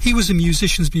 He was a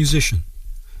musician's musician.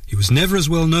 He was never as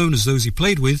well known as those he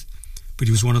played with, but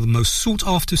he was one of the most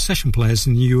sought-after session players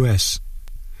in the US.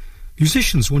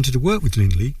 Musicians wanted to work with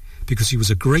Lindley because he was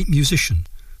a great musician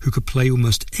who could play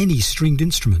almost any stringed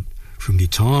instrument, from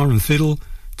guitar and fiddle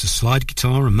to slide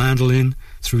guitar and mandolin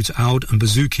through to oud and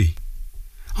bouzouki.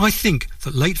 I think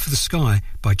that Late for the Sky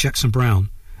by Jackson Browne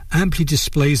amply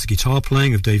displays the guitar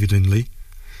playing of David Lindley,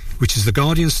 which, as The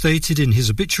Guardian stated in his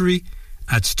obituary,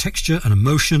 adds texture and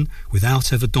emotion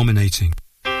without ever dominating.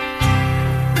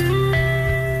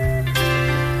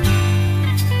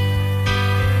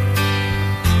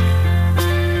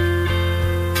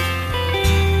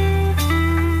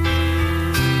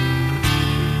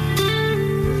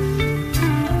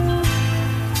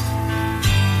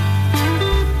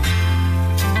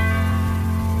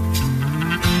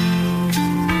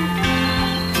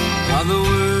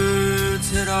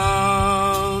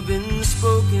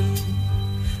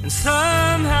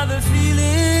 Somehow the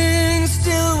feeling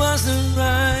still wasn't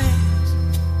right,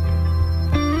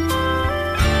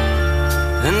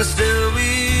 and still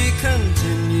we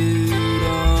continued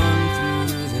on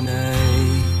through the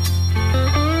night.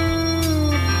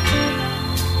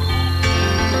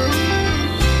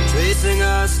 Tracing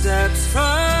our steps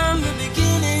from the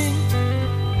beginning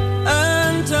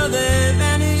until they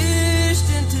vanished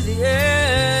into the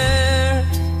air.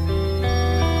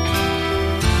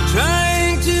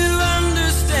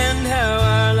 How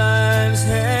our lives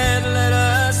had led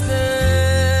us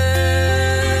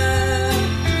there.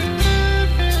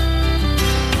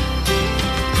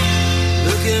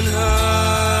 Looking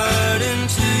hard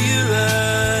into your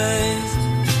eyes,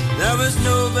 there was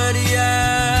nobody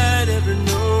I'd ever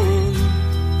known.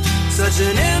 Such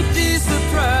an empty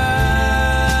surprise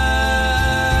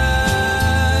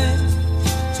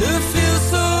to feel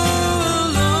so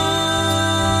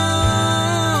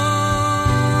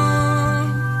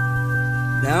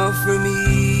now. For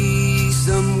me,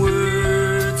 some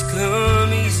words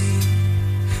come easy,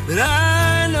 but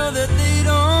I know that they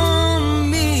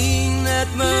don't mean that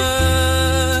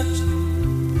much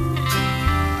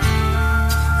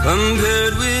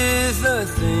compared with the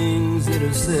things that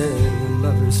are said when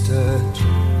lovers touch.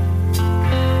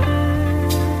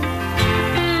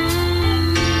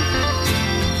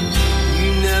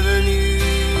 You never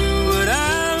knew what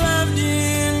I loved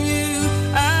in you.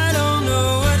 I don't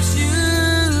know what you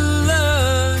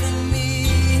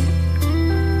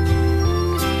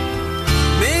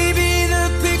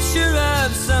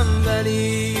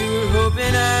somebody you were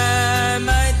hoping I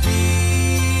might be.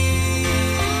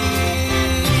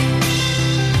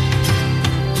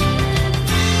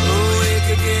 Awake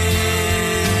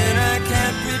again, I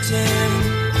can't pretend,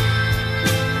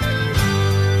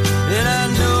 and I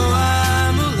know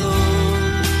I'm alone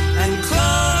and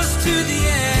close to the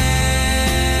end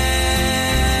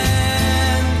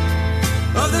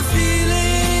of the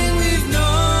feeling we've known.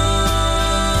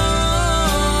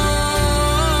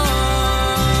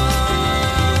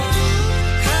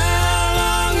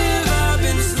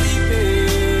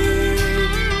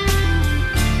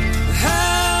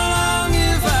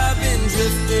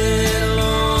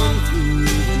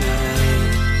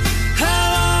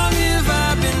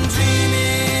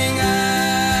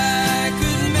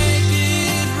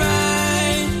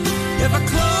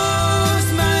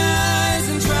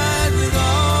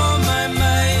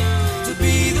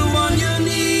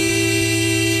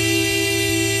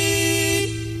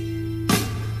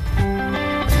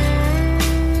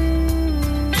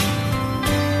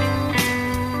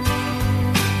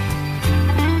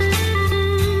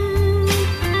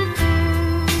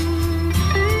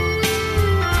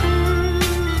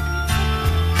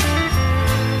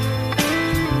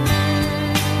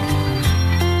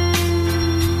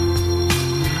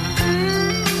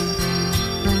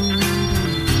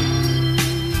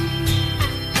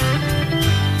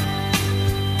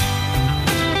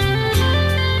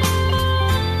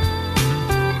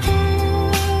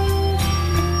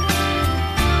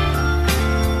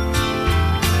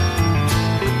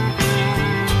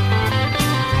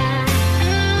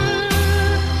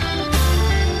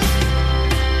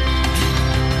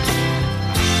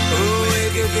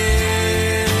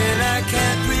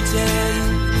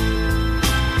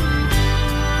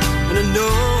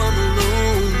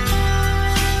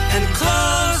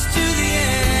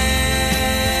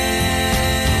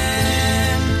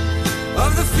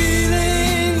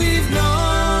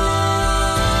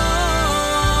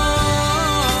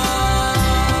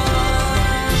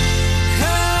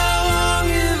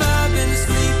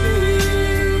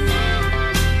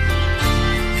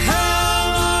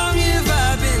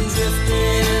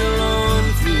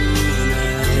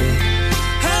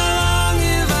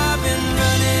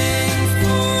 Running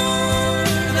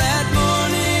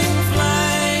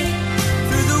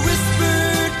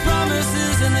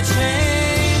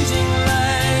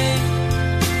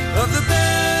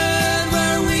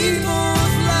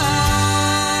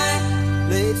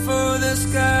the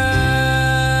sky.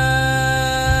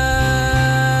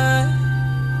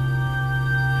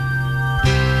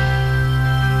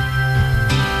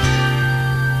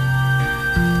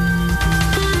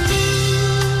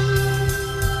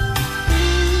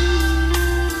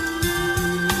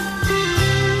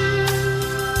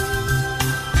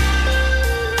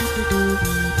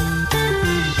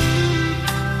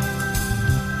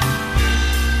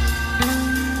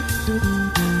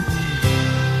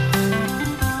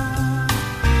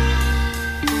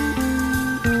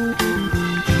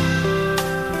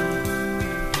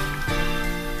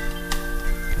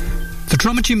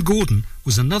 Drummer Jim Gordon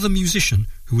was another musician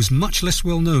who was much less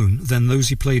well known than those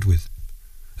he played with,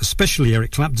 especially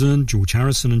Eric Clapton, George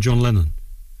Harrison and John Lennon.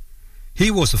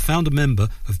 He was a founder member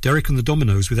of Derek and the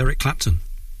Dominos with Eric Clapton.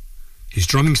 His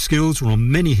drumming skills were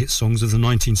on many hit songs of the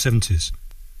 1970s.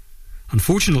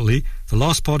 Unfortunately, the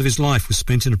last part of his life was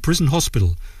spent in a prison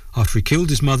hospital after he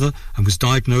killed his mother and was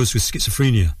diagnosed with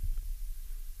schizophrenia.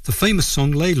 The famous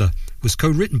song Layla was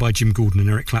co-written by Jim Gordon and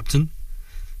Eric Clapton.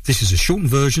 This is a shortened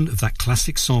version of that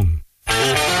classic song.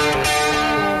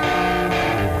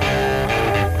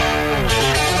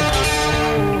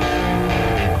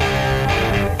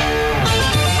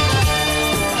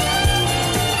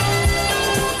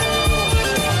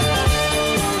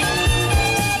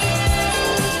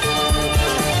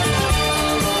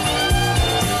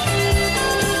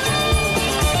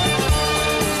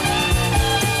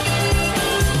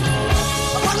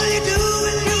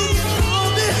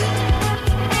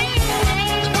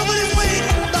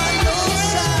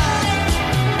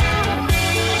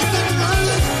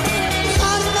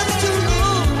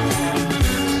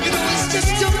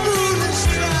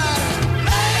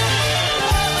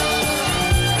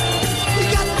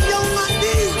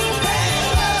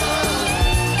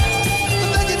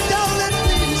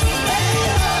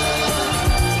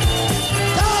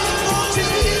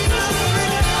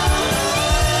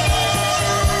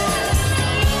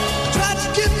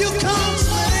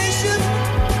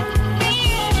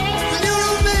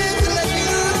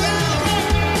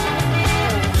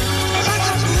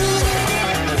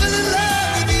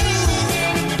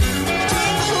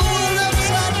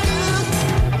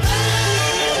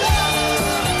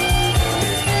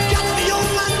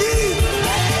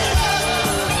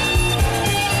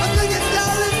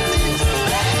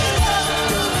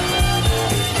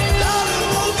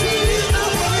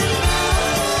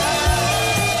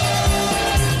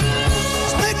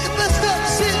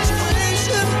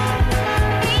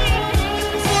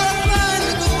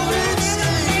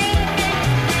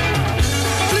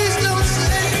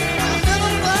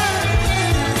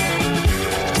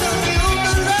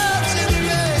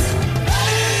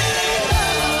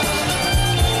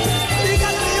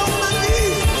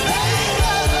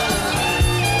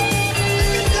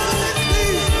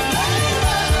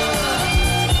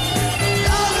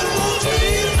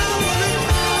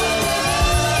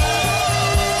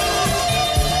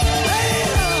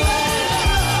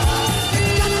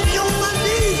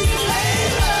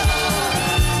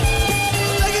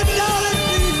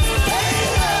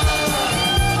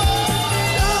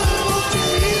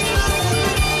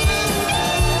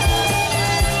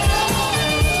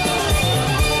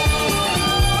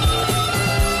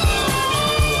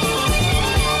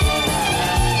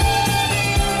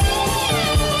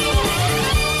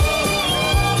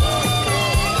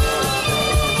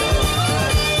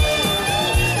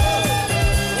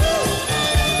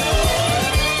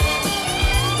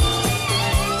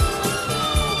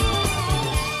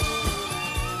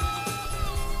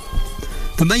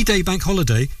 The May Day Bank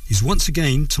Holiday is once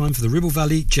again time for the Ribble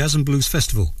Valley Jazz and Blues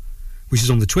Festival, which is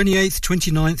on the 28th,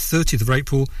 29th, 30th of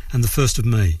April and the 1st of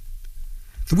May.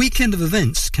 The weekend of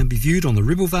events can be viewed on the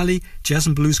Ribble Valley Jazz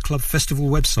and Blues Club Festival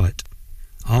website,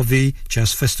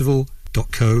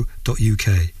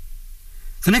 rvjazzfestival.co.uk.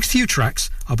 The next few tracks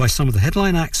are by some of the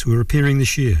headline acts who are appearing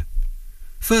this year.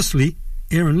 Firstly,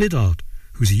 Aaron Liddard,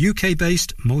 who's a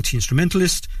UK-based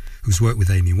multi-instrumentalist who's worked with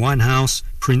Amy Winehouse,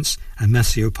 Prince and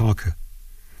Maceo Parker.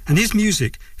 And his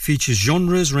music features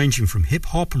genres ranging from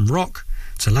hip-hop and rock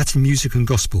to Latin music and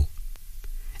gospel.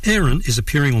 Aaron is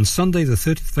appearing on Sunday the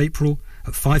 30th of April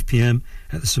at 5 p.m.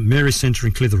 at the St Mary's Centre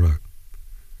in Clitheroe.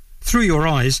 Through Your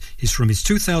Eyes is from his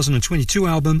 2022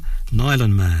 album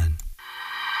Nylon Man.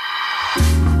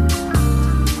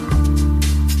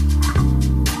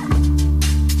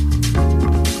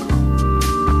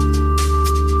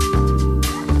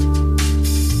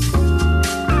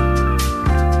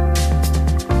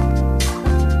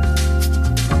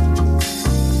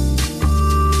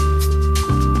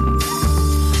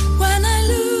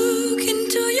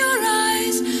 Into your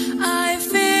eyes, I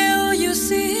feel you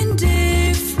seeing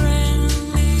different.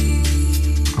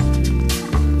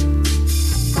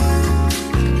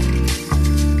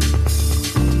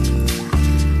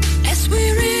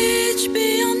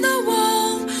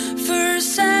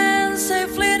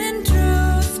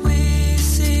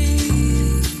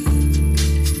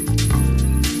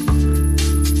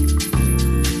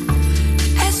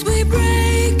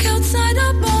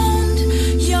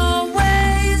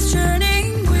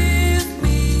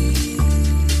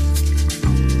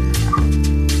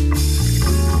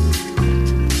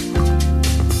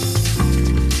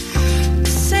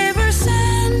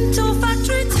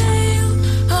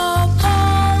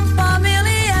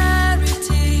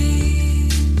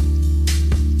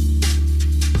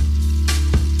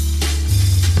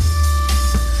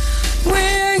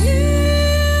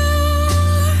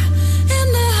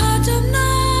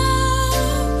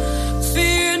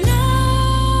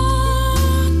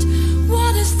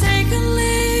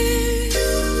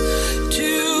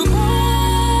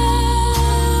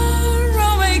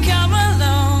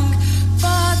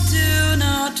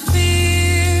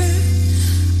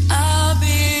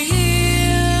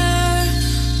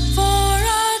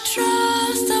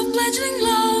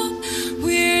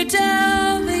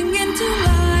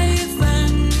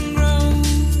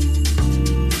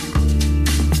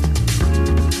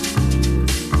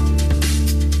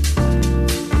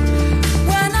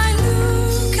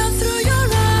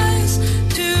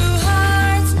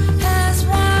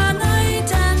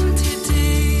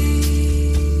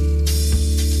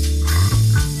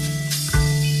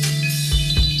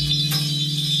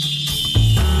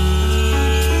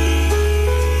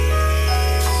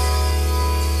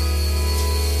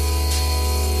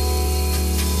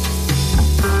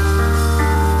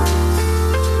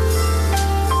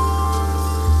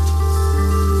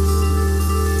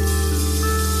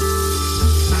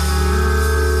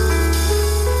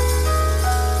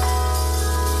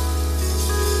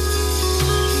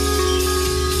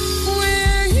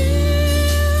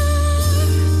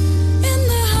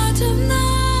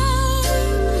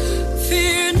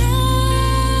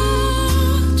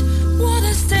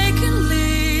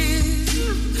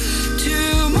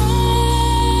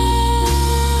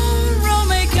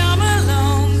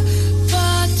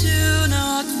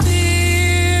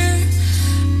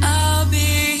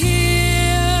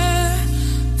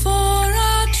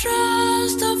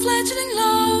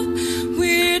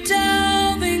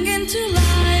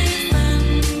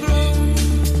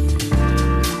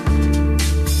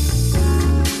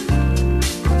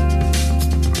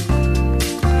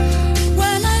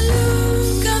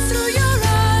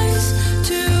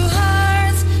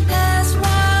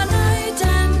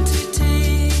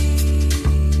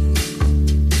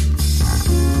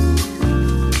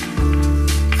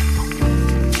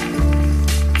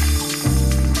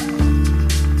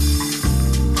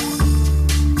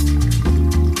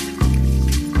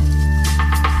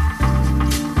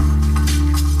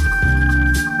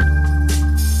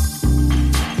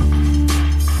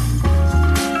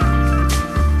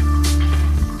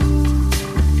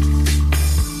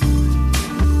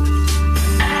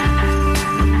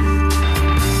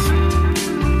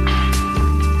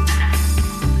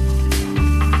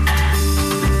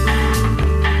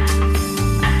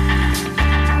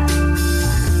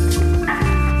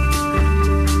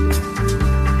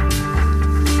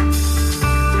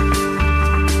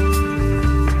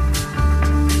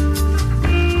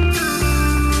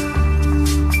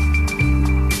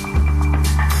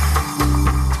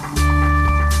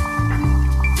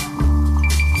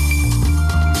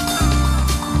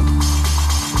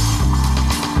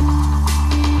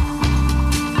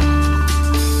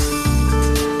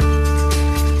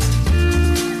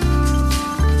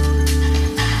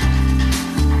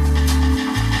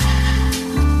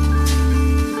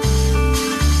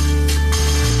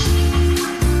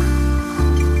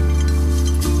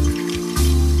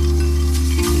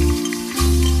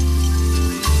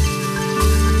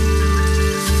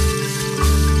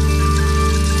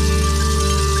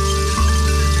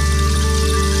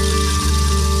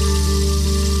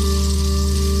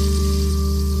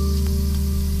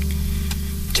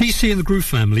 DC and the Groove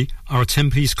Family are a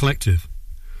 10-piece collective.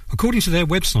 According to their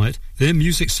website, their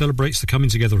music celebrates the coming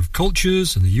together of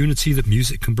cultures and the unity that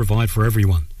music can provide for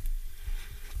everyone.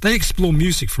 They explore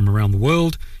music from around the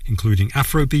world, including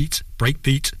Afrobeat,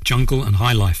 Breakbeat, Jungle and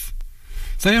High Life.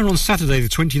 They are on Saturday the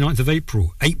 29th of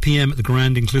April, 8 p.m. at the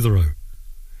Grand in Clitheroe.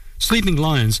 Sleeping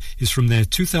Lions is from their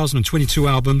 2022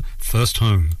 album, First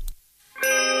Home.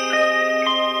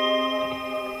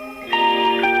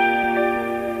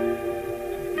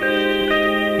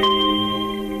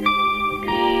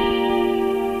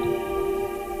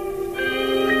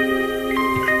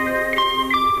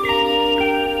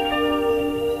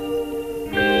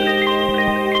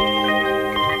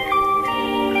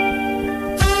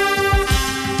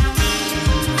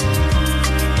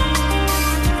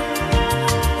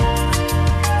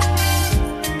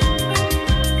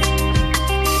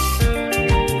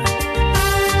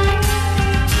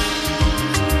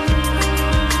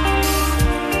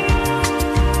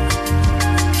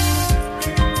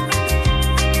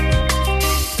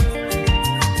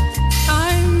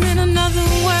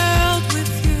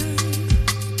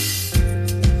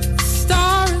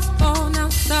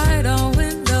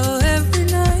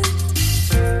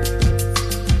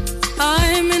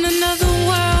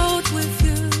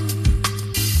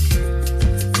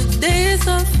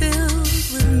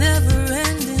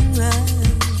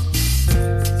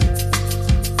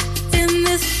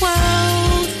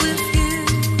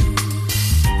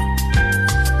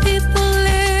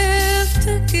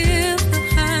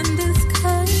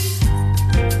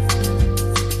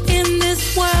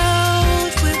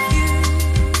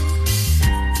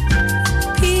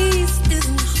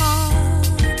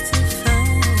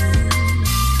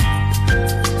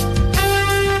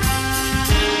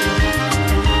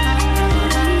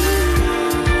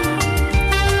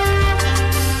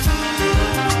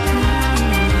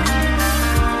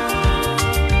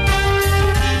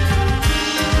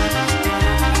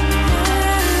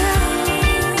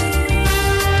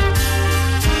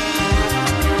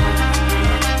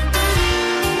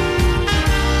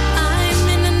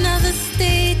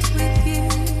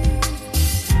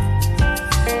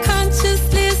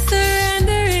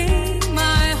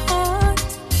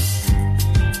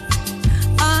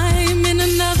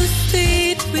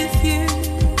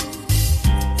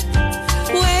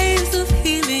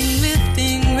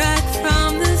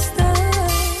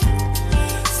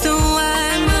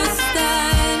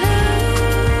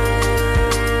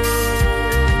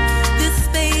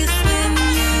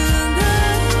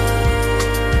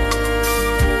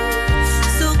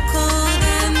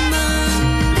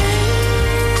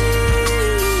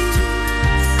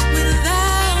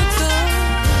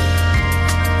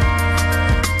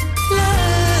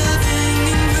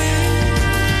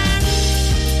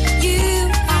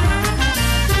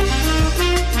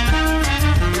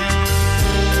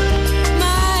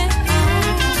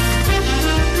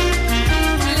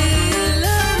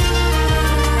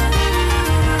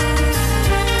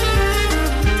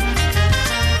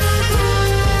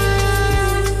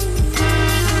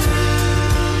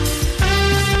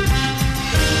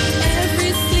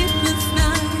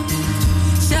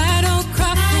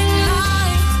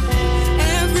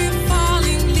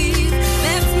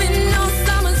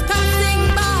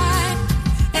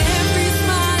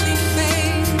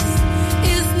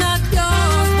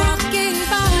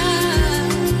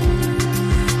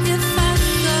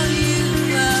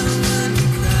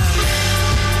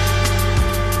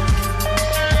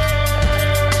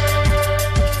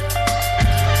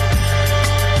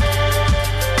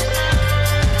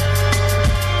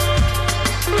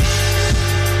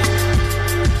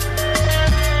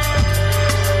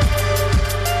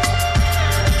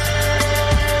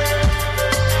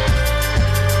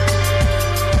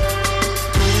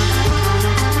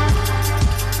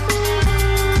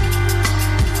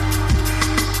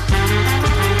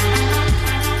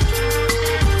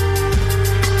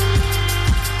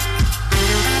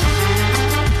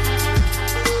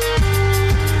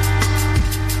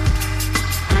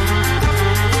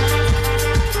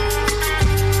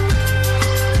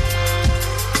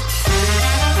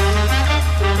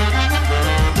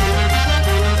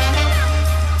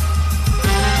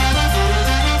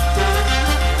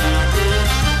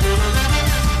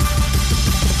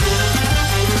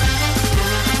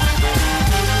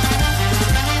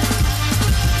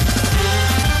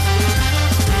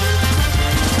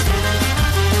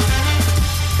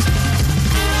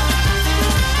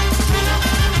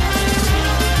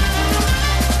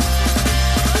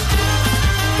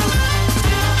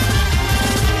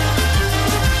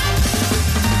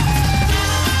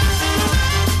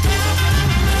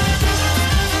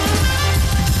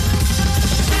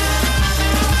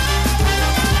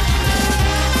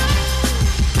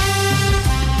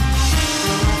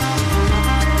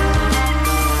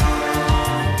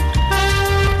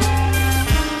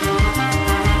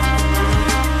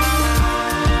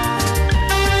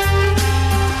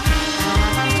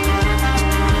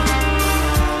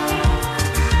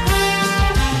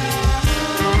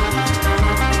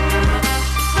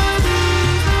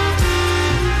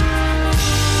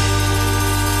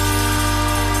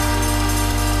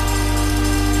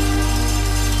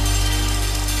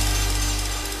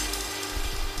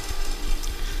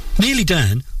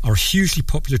 Dan are a hugely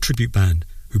popular tribute band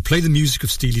who play the music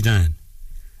of Steely Dan.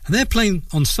 And they're playing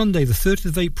on Sunday the 30th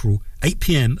of April, 8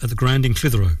 p.m. at the Grand in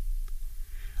Clitheroe.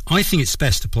 I think it's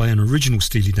best to play an original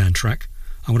Steely Dan track,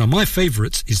 and one of my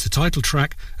favourites is the title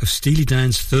track of Steely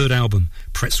Dan's third album,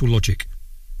 Pretzel Logic.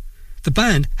 The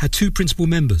band had two principal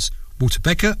members, Walter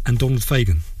Becker and Donald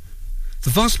Fagen.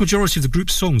 The vast majority of the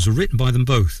group's songs are written by them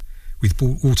both, with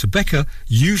Walter Becker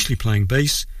usually playing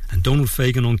bass and Donald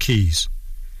Fagen on keys.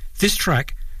 This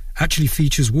track actually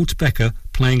features Walter Becker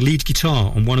playing lead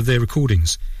guitar on one of their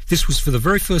recordings. This was for the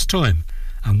very first time,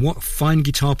 and what fine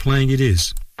guitar playing it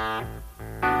is.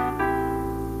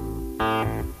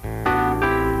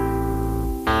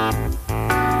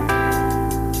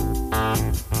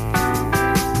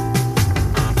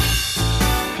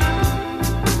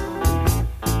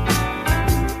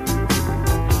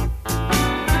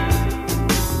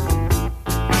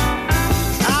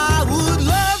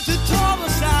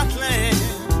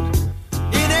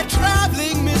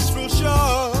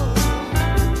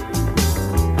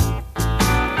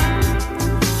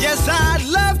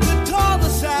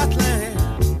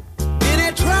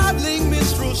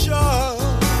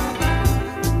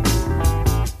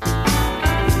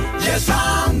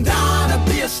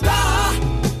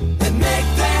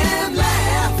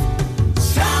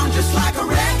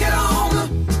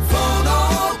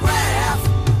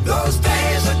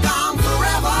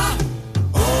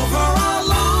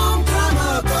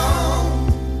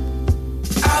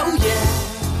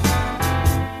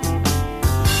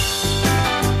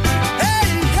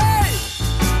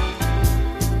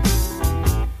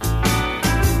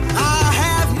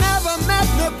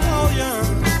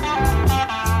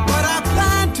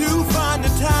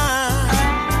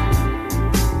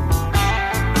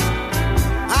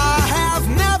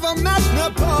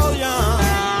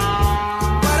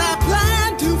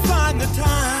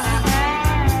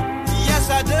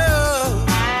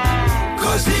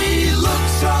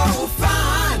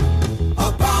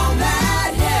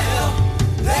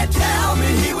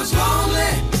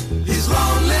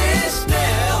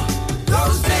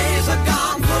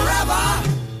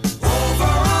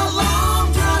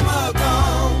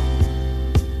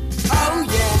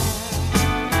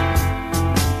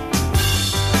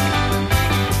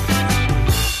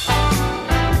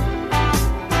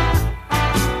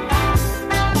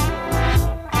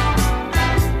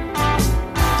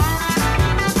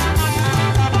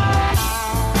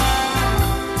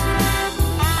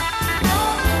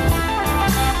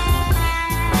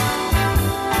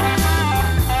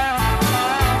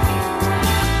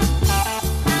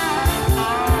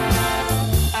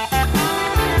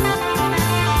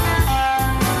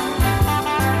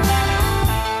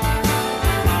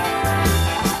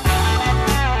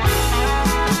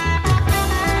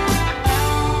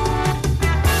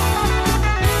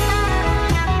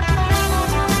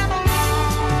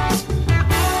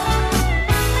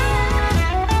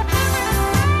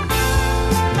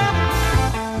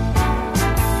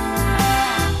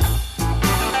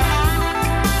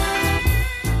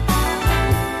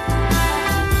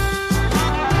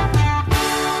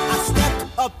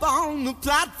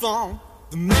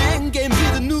 The man gave me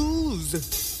the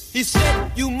news. He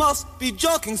said, "You must be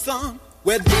joking, son.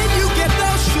 Where did you get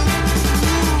those shoes?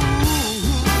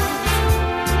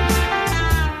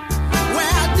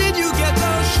 Where did you get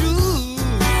those shoes?"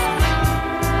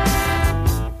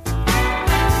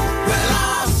 Well,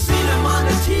 I've seen them on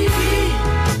the TV,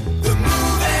 the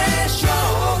movie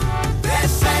show. They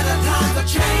say the times are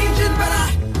changing, but I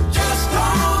just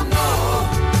don't know.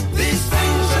 These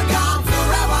things are gone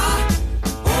forever.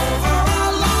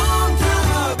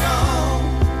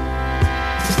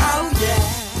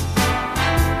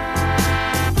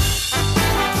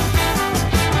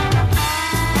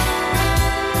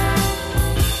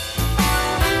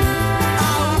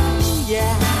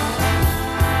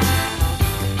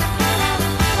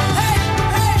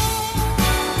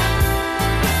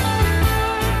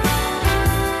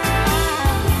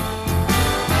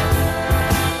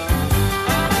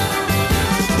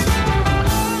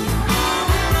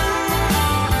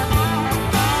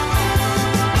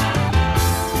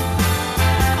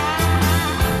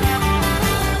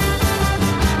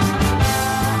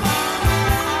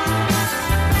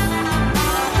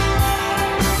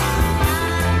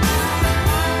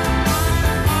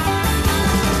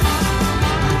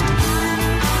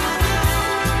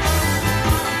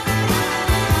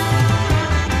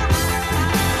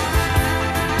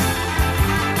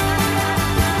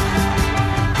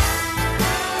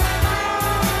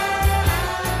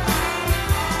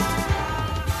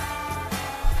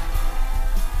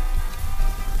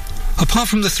 Apart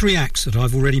from the three acts that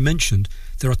I've already mentioned,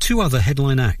 there are two other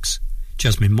headline acts.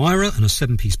 Jasmine Myra and a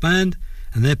 7-piece band,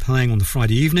 and they're playing on the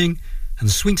Friday evening, and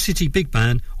the Swing City Big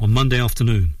Band on Monday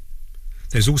afternoon.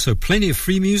 There's also plenty of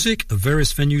free music at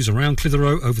various venues around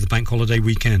Clitheroe over the bank holiday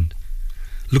weekend.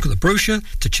 Look at the brochure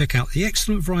to check out the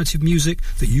excellent variety of music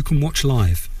that you can watch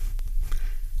live.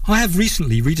 I have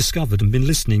recently rediscovered and been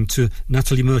listening to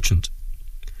Natalie Merchant.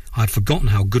 I had forgotten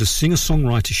how good a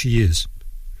singer-songwriter she is.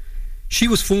 She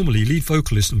was formerly lead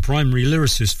vocalist and primary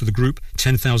lyricist for the group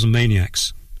 10,000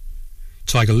 Maniacs.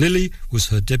 Tiger Lily was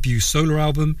her debut solo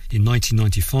album in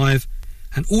 1995,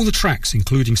 and all the tracks,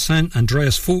 including San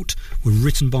Andreas Fault, were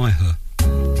written by her.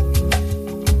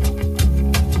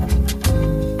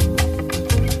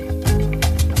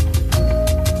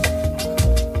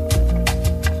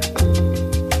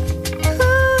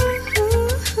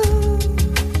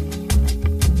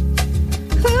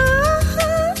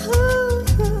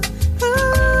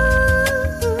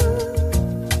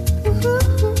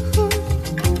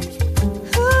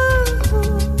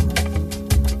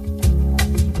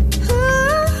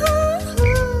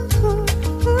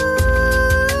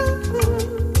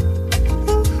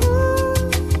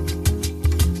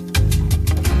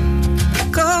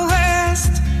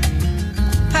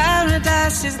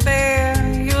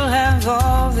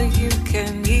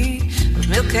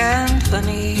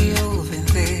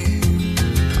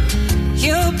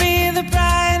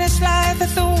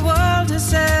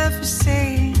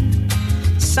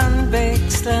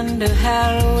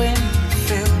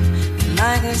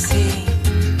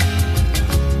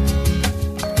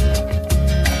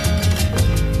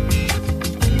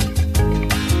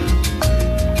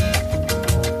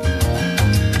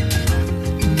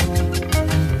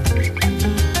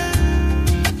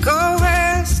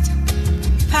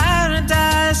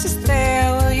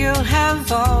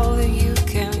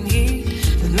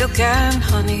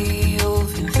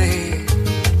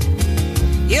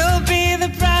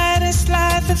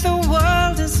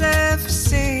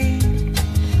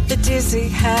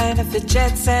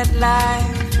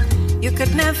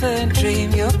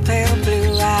 Dream your pale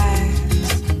blue eyes,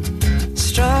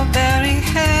 strawberry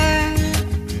hair,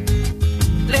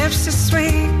 lips are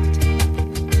sweet,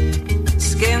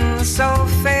 skin so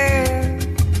fair,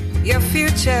 your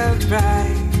future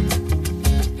bright,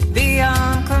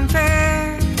 beyond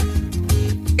compare.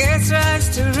 It's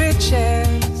rags to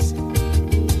riches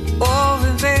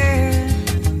over there.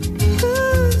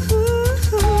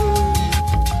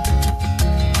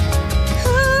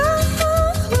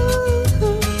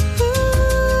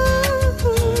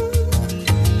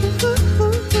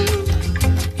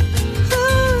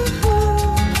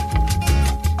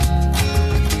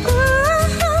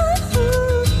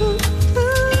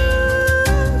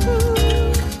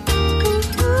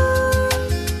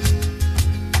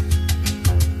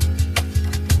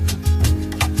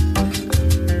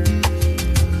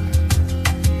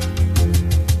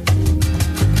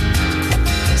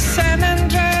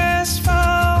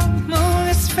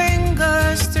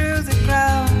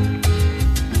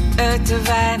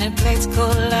 Divided plates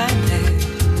collided,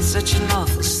 such an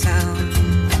awful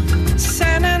sound.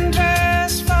 San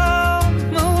Andreas fall,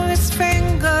 move its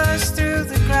fingers through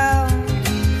the ground.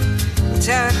 The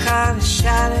terracotta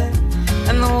shattered,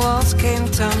 and the walls came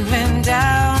tumbling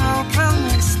down. Oh,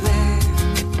 promised land,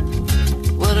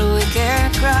 what a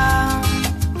wicked ground.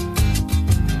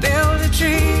 Build a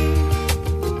tree,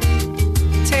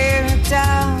 tear it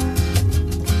down.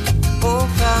 Oh,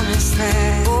 promised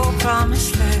land, oh,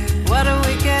 promised land. What a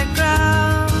wicked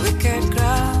ground, wicked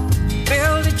ground.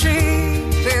 Build a tree,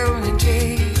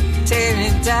 tear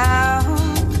it down.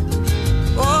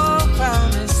 Oh,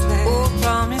 promised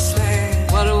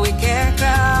land, what a wicked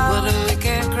ground, what a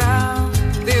wicked ground.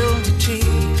 Build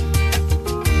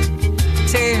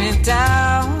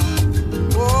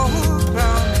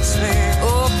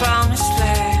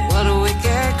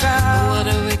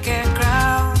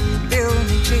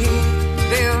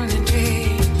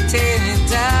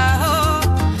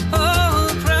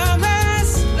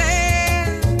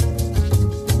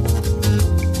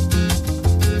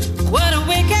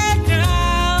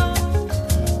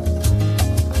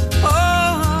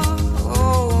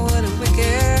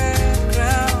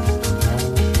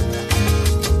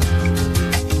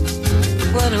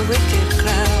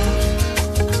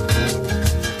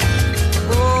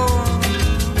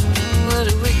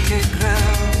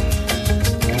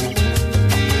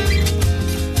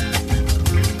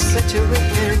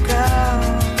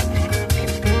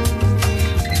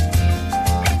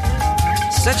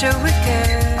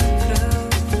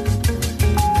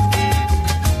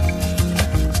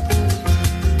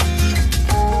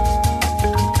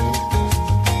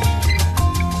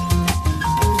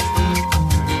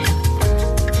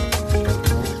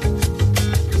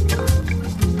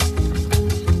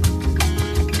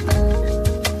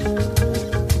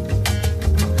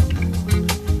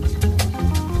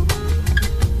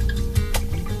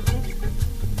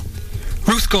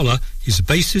Scholar is a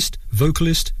bassist,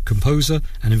 vocalist, composer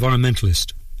and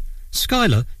environmentalist.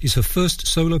 Skylar is her first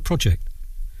solo project.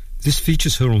 This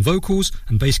features her on vocals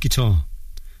and bass guitar.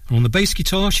 And on the bass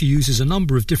guitar she uses a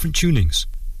number of different tunings.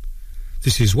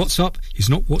 This is What's Up is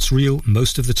Not What's Real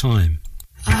most of the time.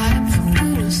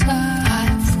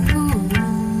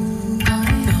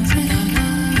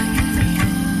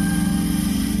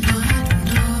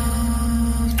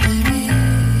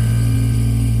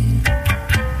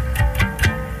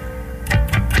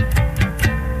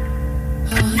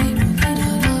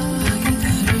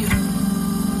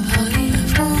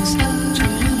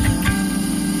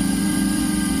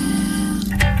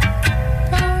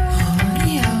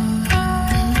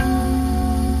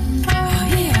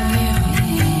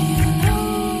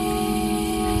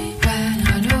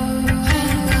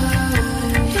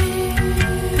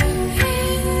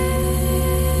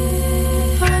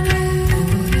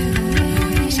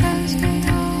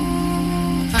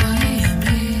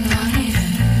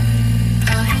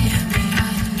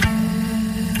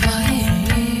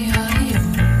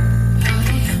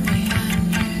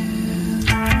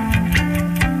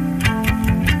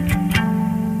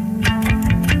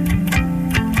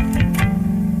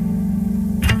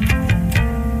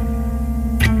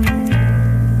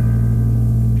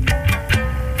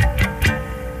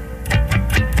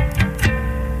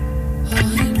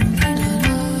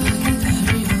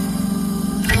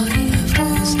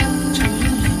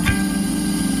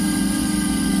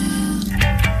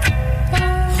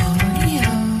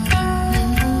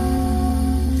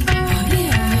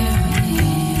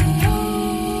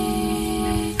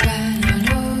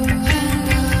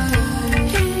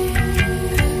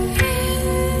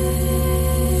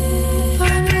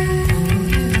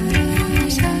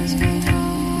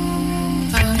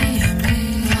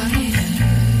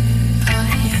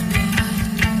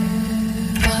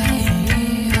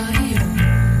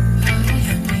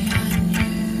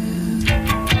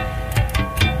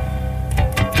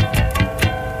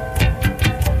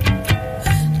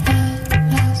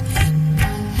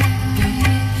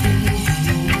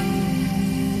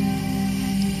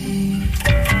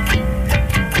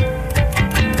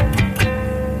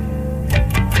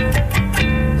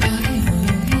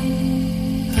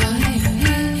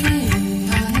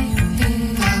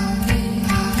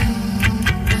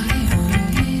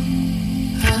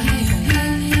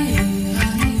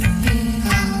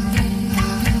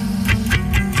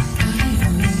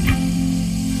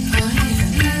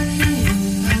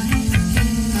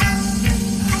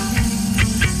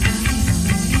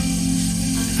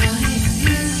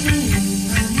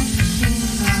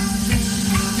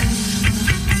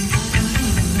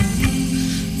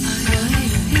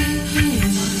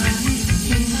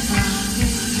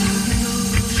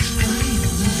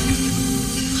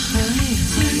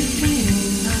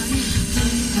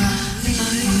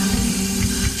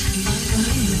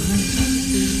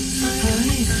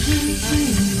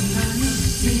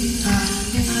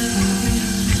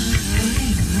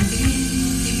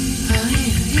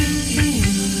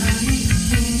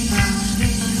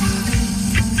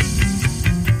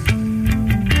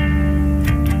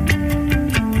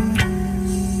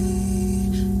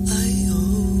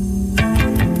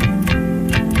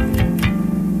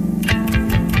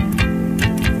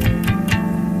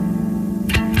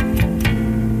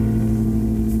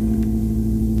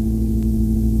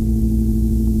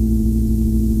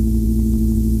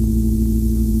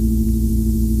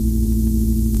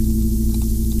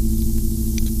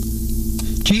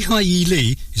 Ji-Yi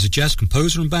Lee is a jazz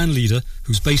composer and band leader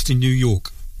who's based in New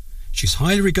York. She's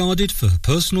highly regarded for her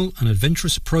personal and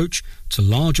adventurous approach to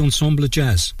large ensemble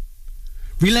jazz.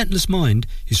 Relentless Mind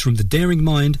is from the Daring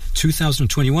Mind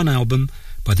 2021 album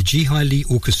by the Ji-Yi Lee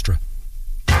Orchestra.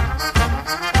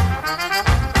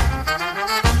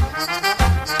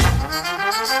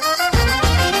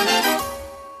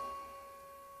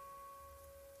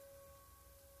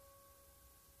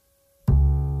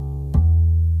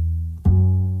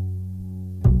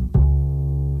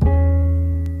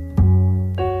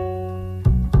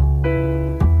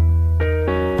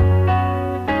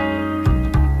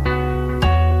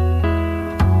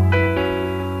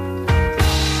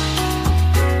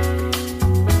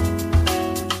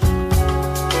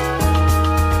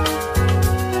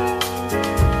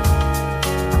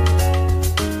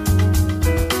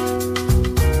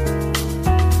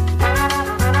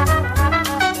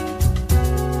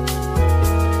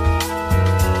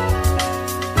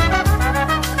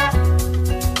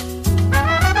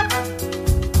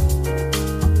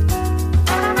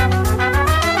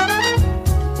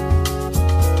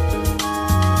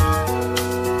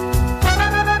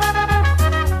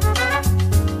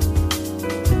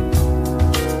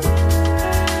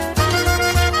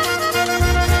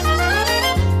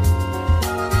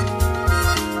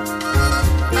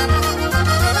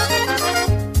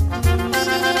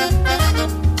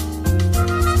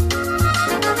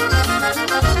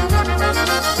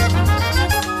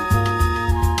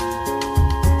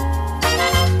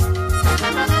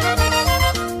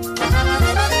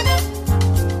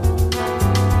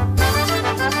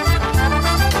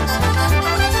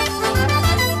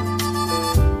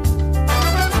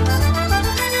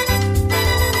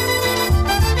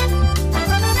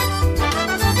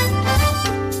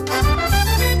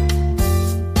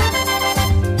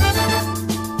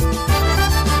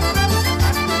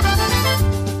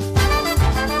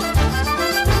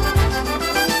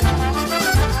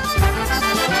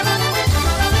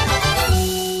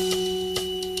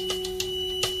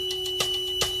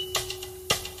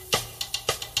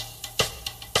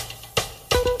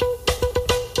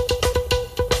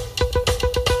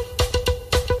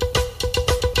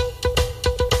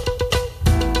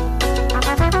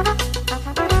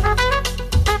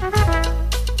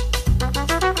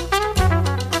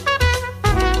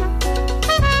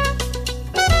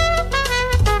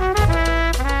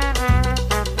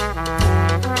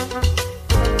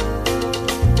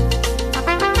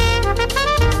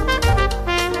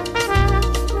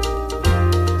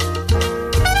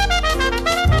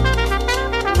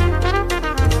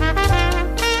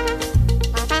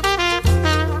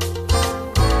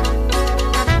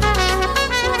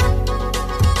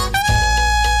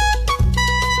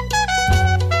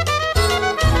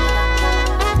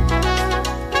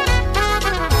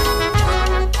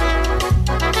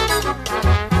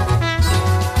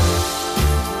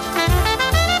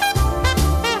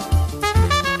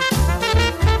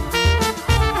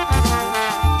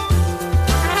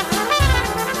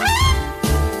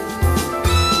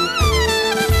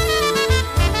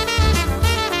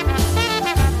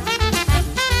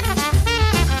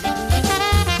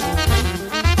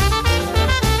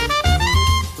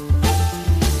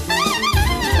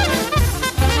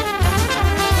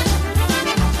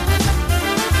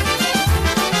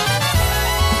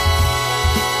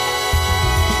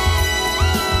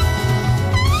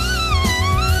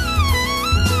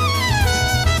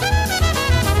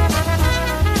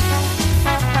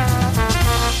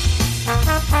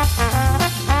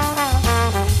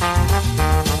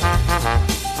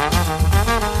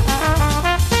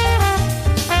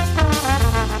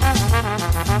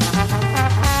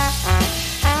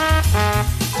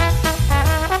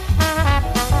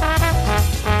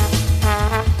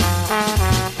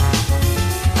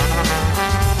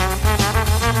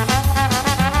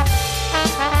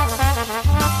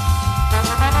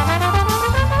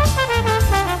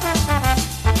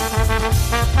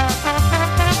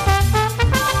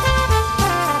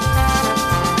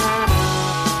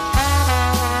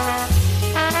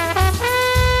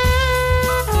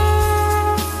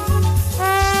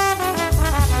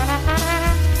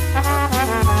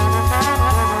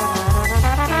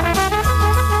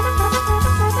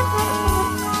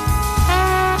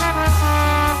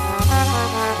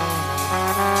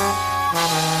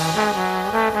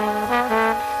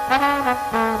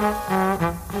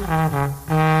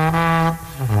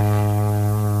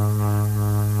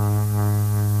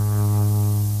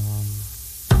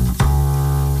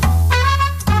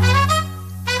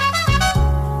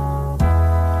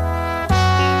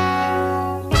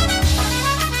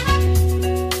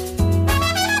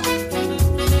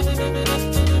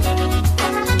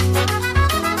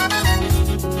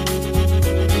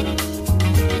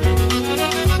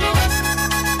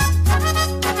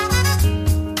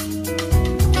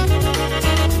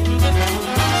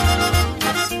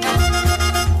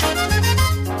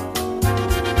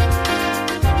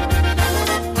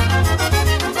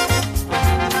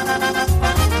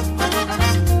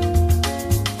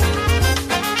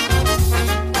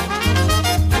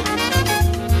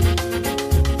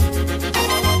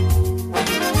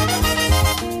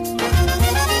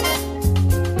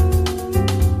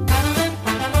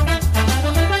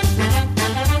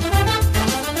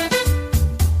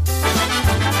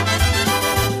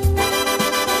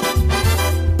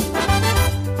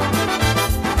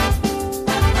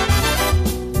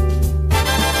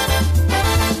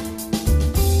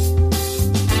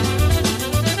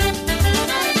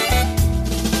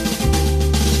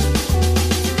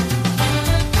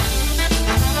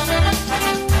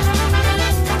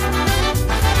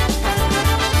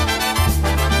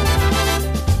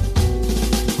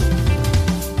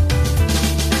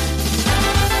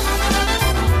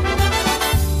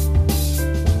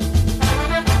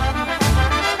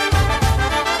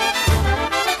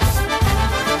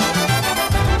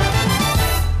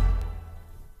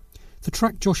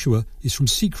 track Joshua is from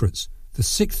Secrets, the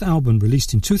 6th album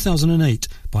released in 2008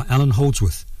 by Alan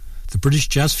Holdsworth, the British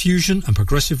jazz fusion and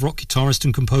progressive rock guitarist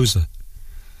and composer.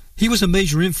 He was a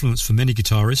major influence for many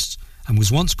guitarists and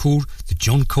was once called the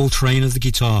John Coltrane of the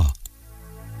guitar.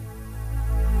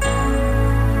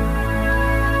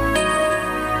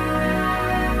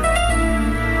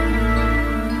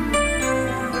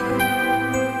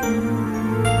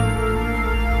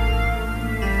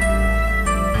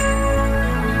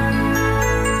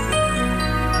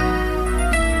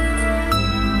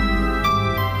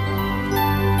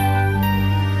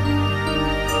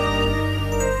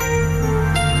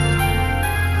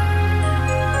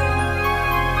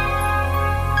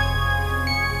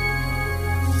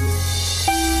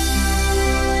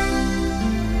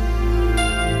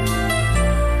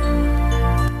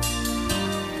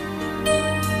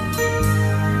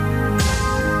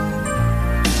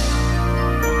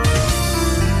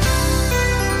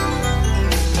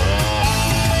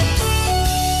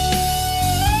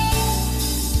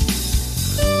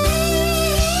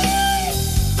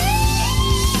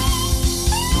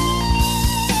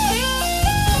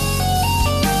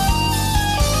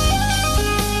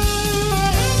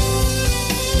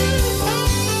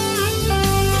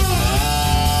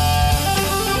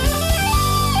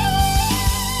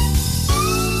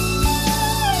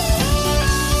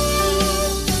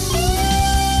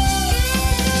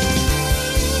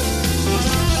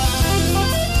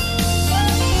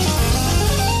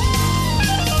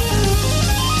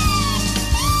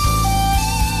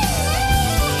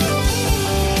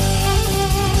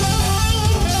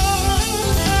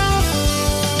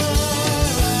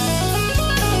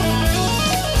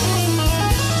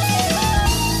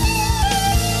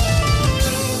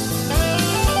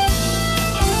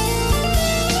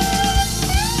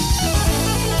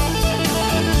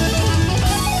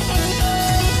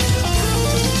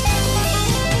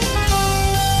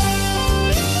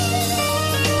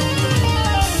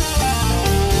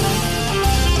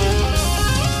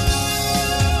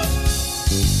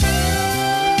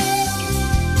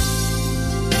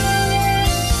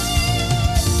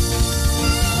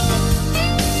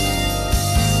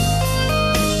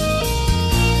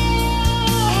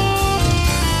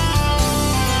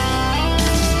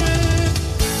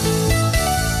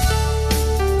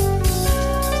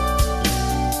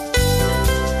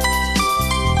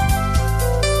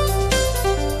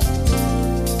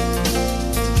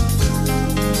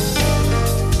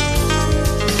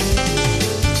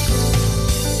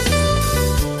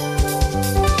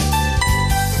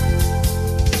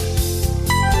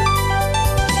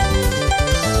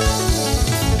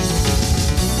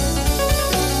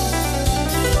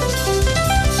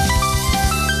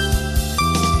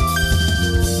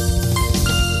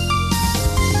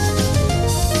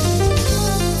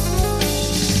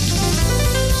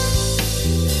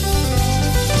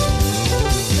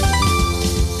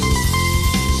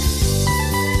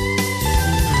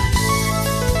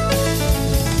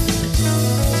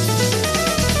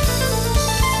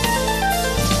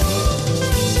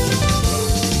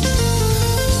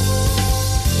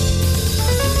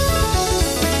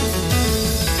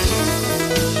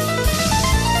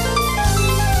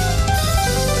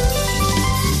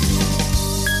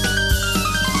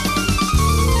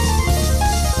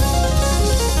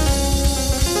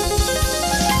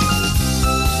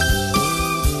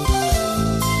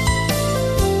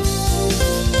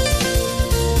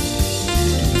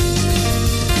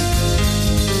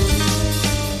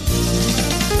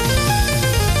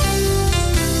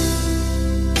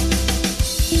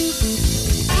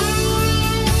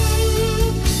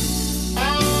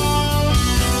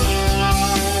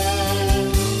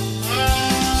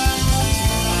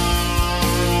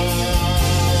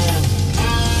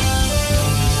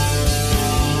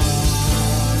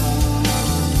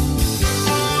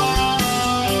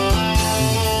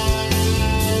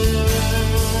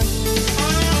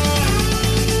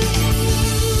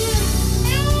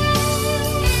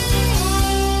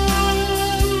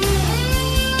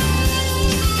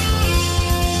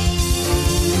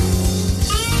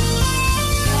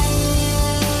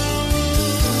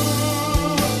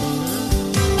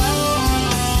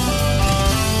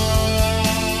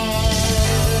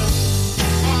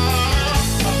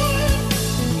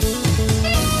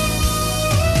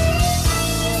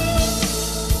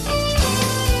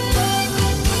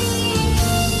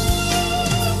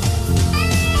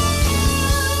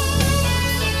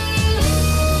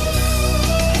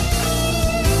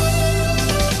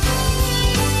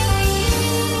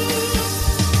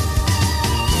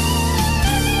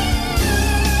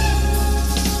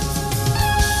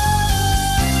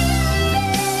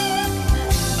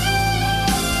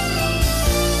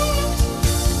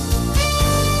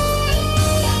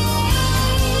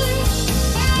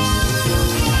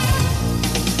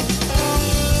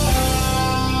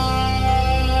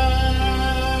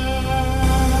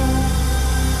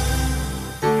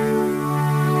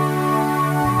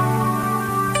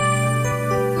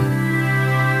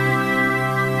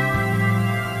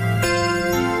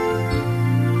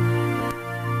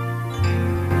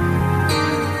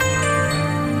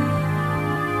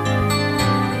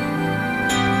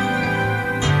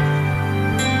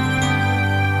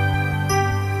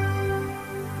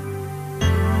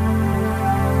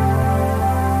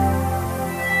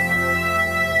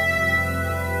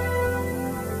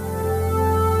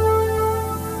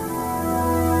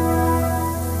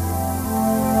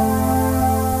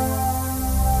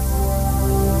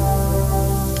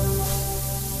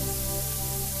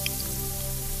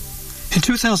 In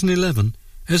 2011,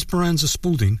 Esperanza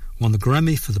Spalding won the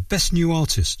Grammy for the Best New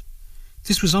Artist.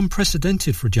 This was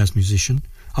unprecedented for a jazz musician,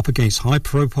 up against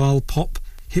high-profile pop,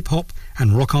 hip-hop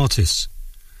and rock artists.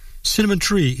 Cinnamon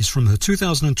Tree is from her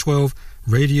 2012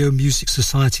 Radio Music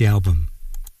Society album.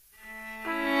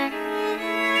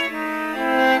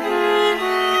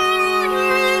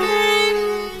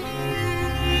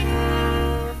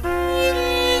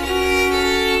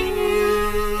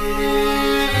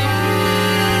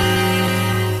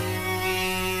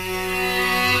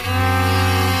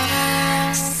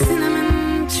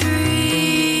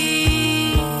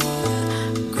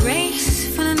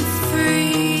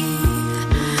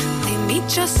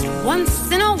 Just once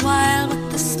in a while,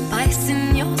 with the spice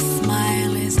in your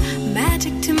smile is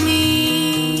magic to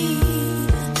me.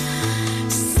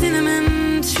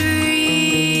 Cinnamon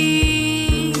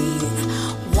tree,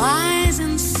 wise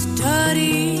and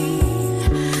sturdy,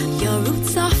 your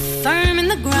roots are firm in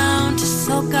the ground to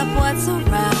soak up what's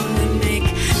around and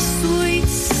make sweet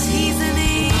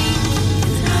seasoning.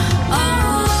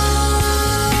 Oh.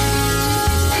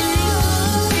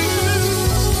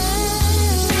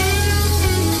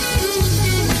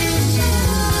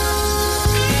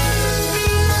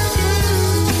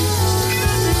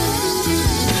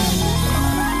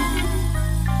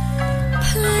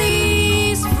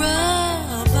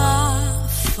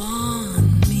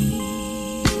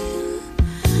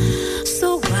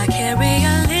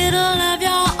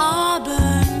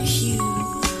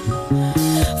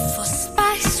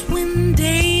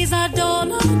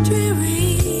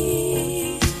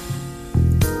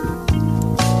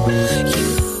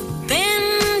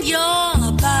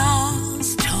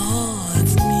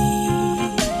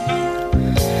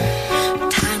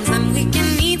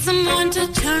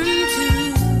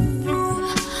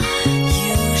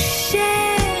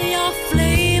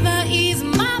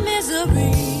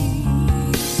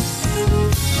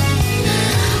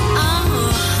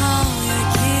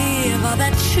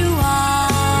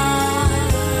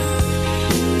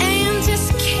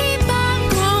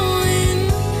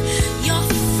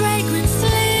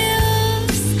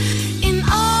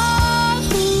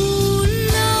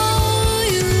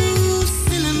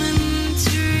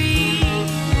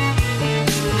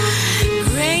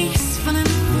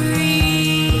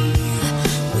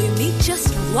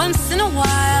 Once in a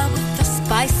while, with the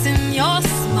spice in your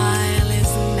smile is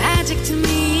magic to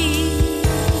me.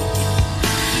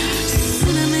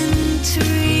 Cinnamon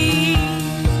tree,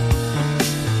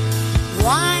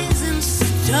 wise and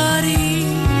sturdy,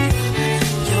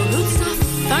 your roots are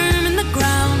firm in the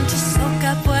ground to soak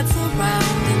up what's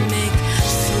around and make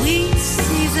sweet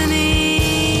seasoning.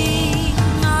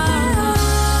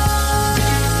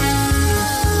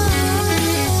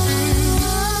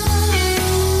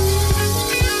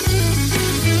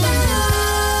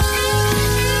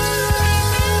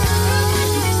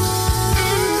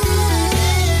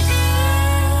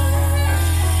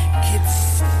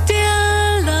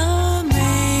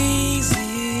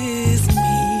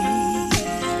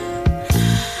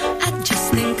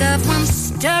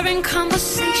 During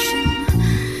conversation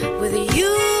with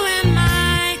you and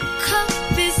my cup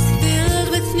is filled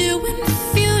with new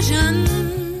infusions,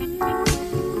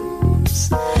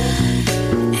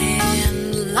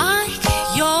 and like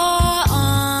your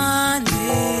honesty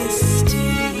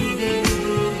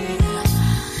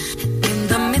in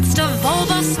the midst of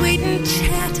over-sweetened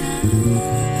chatter,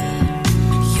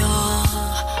 your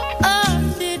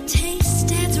earthly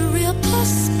taste adds real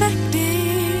perspective.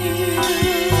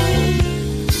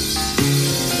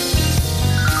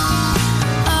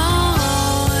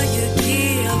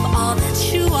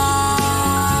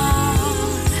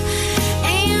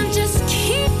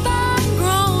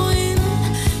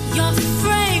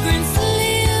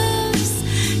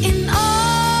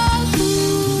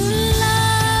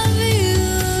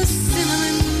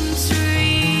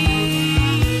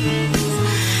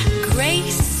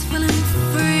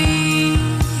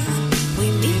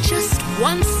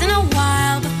 Once in a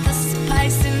while, but the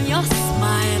spice in your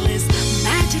smile is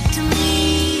magic to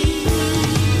me.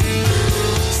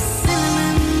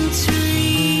 Cinnamon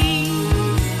tree,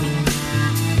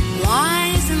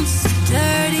 wise and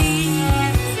sturdy,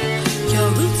 your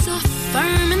roots are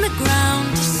firm in the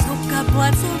ground to soak up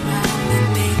what's around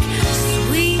and make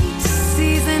sweet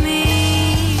seasoning.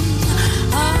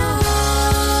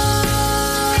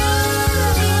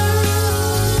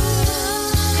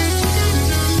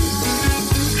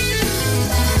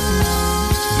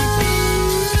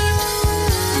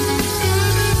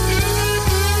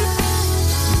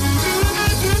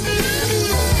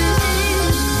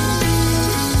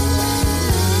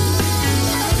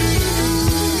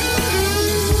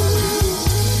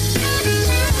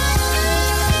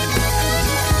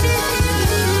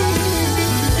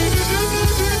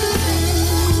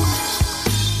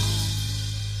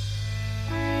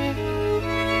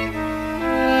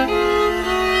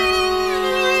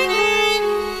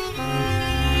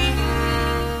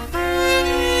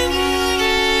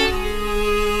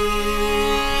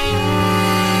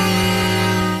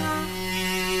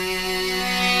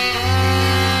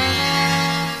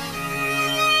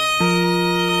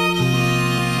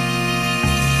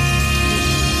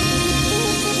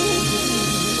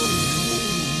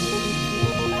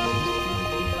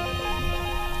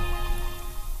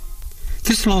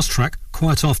 This last track,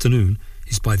 Quiet Afternoon,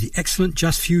 is by the excellent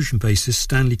jazz fusion bassist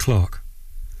Stanley Clarke.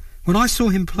 When I saw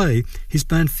him play, his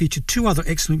band featured two other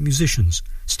excellent musicians,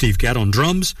 Steve Gadd on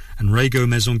drums and Ray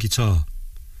Gomez on guitar.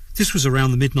 This was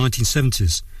around the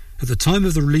mid-1970s, at the time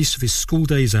of the release of his School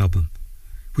Days album,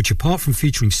 which apart from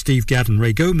featuring Steve Gadd and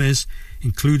Ray Gomez,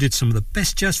 included some of the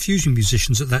best jazz fusion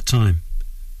musicians at that time.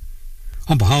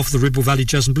 On behalf of the Ribble Valley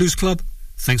Jazz and Blues Club,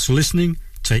 thanks for listening,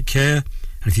 take care,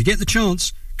 and if you get the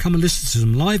chance, come and listen to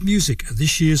some live music at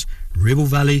this year's Ribble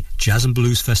Valley Jazz and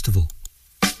Blues Festival.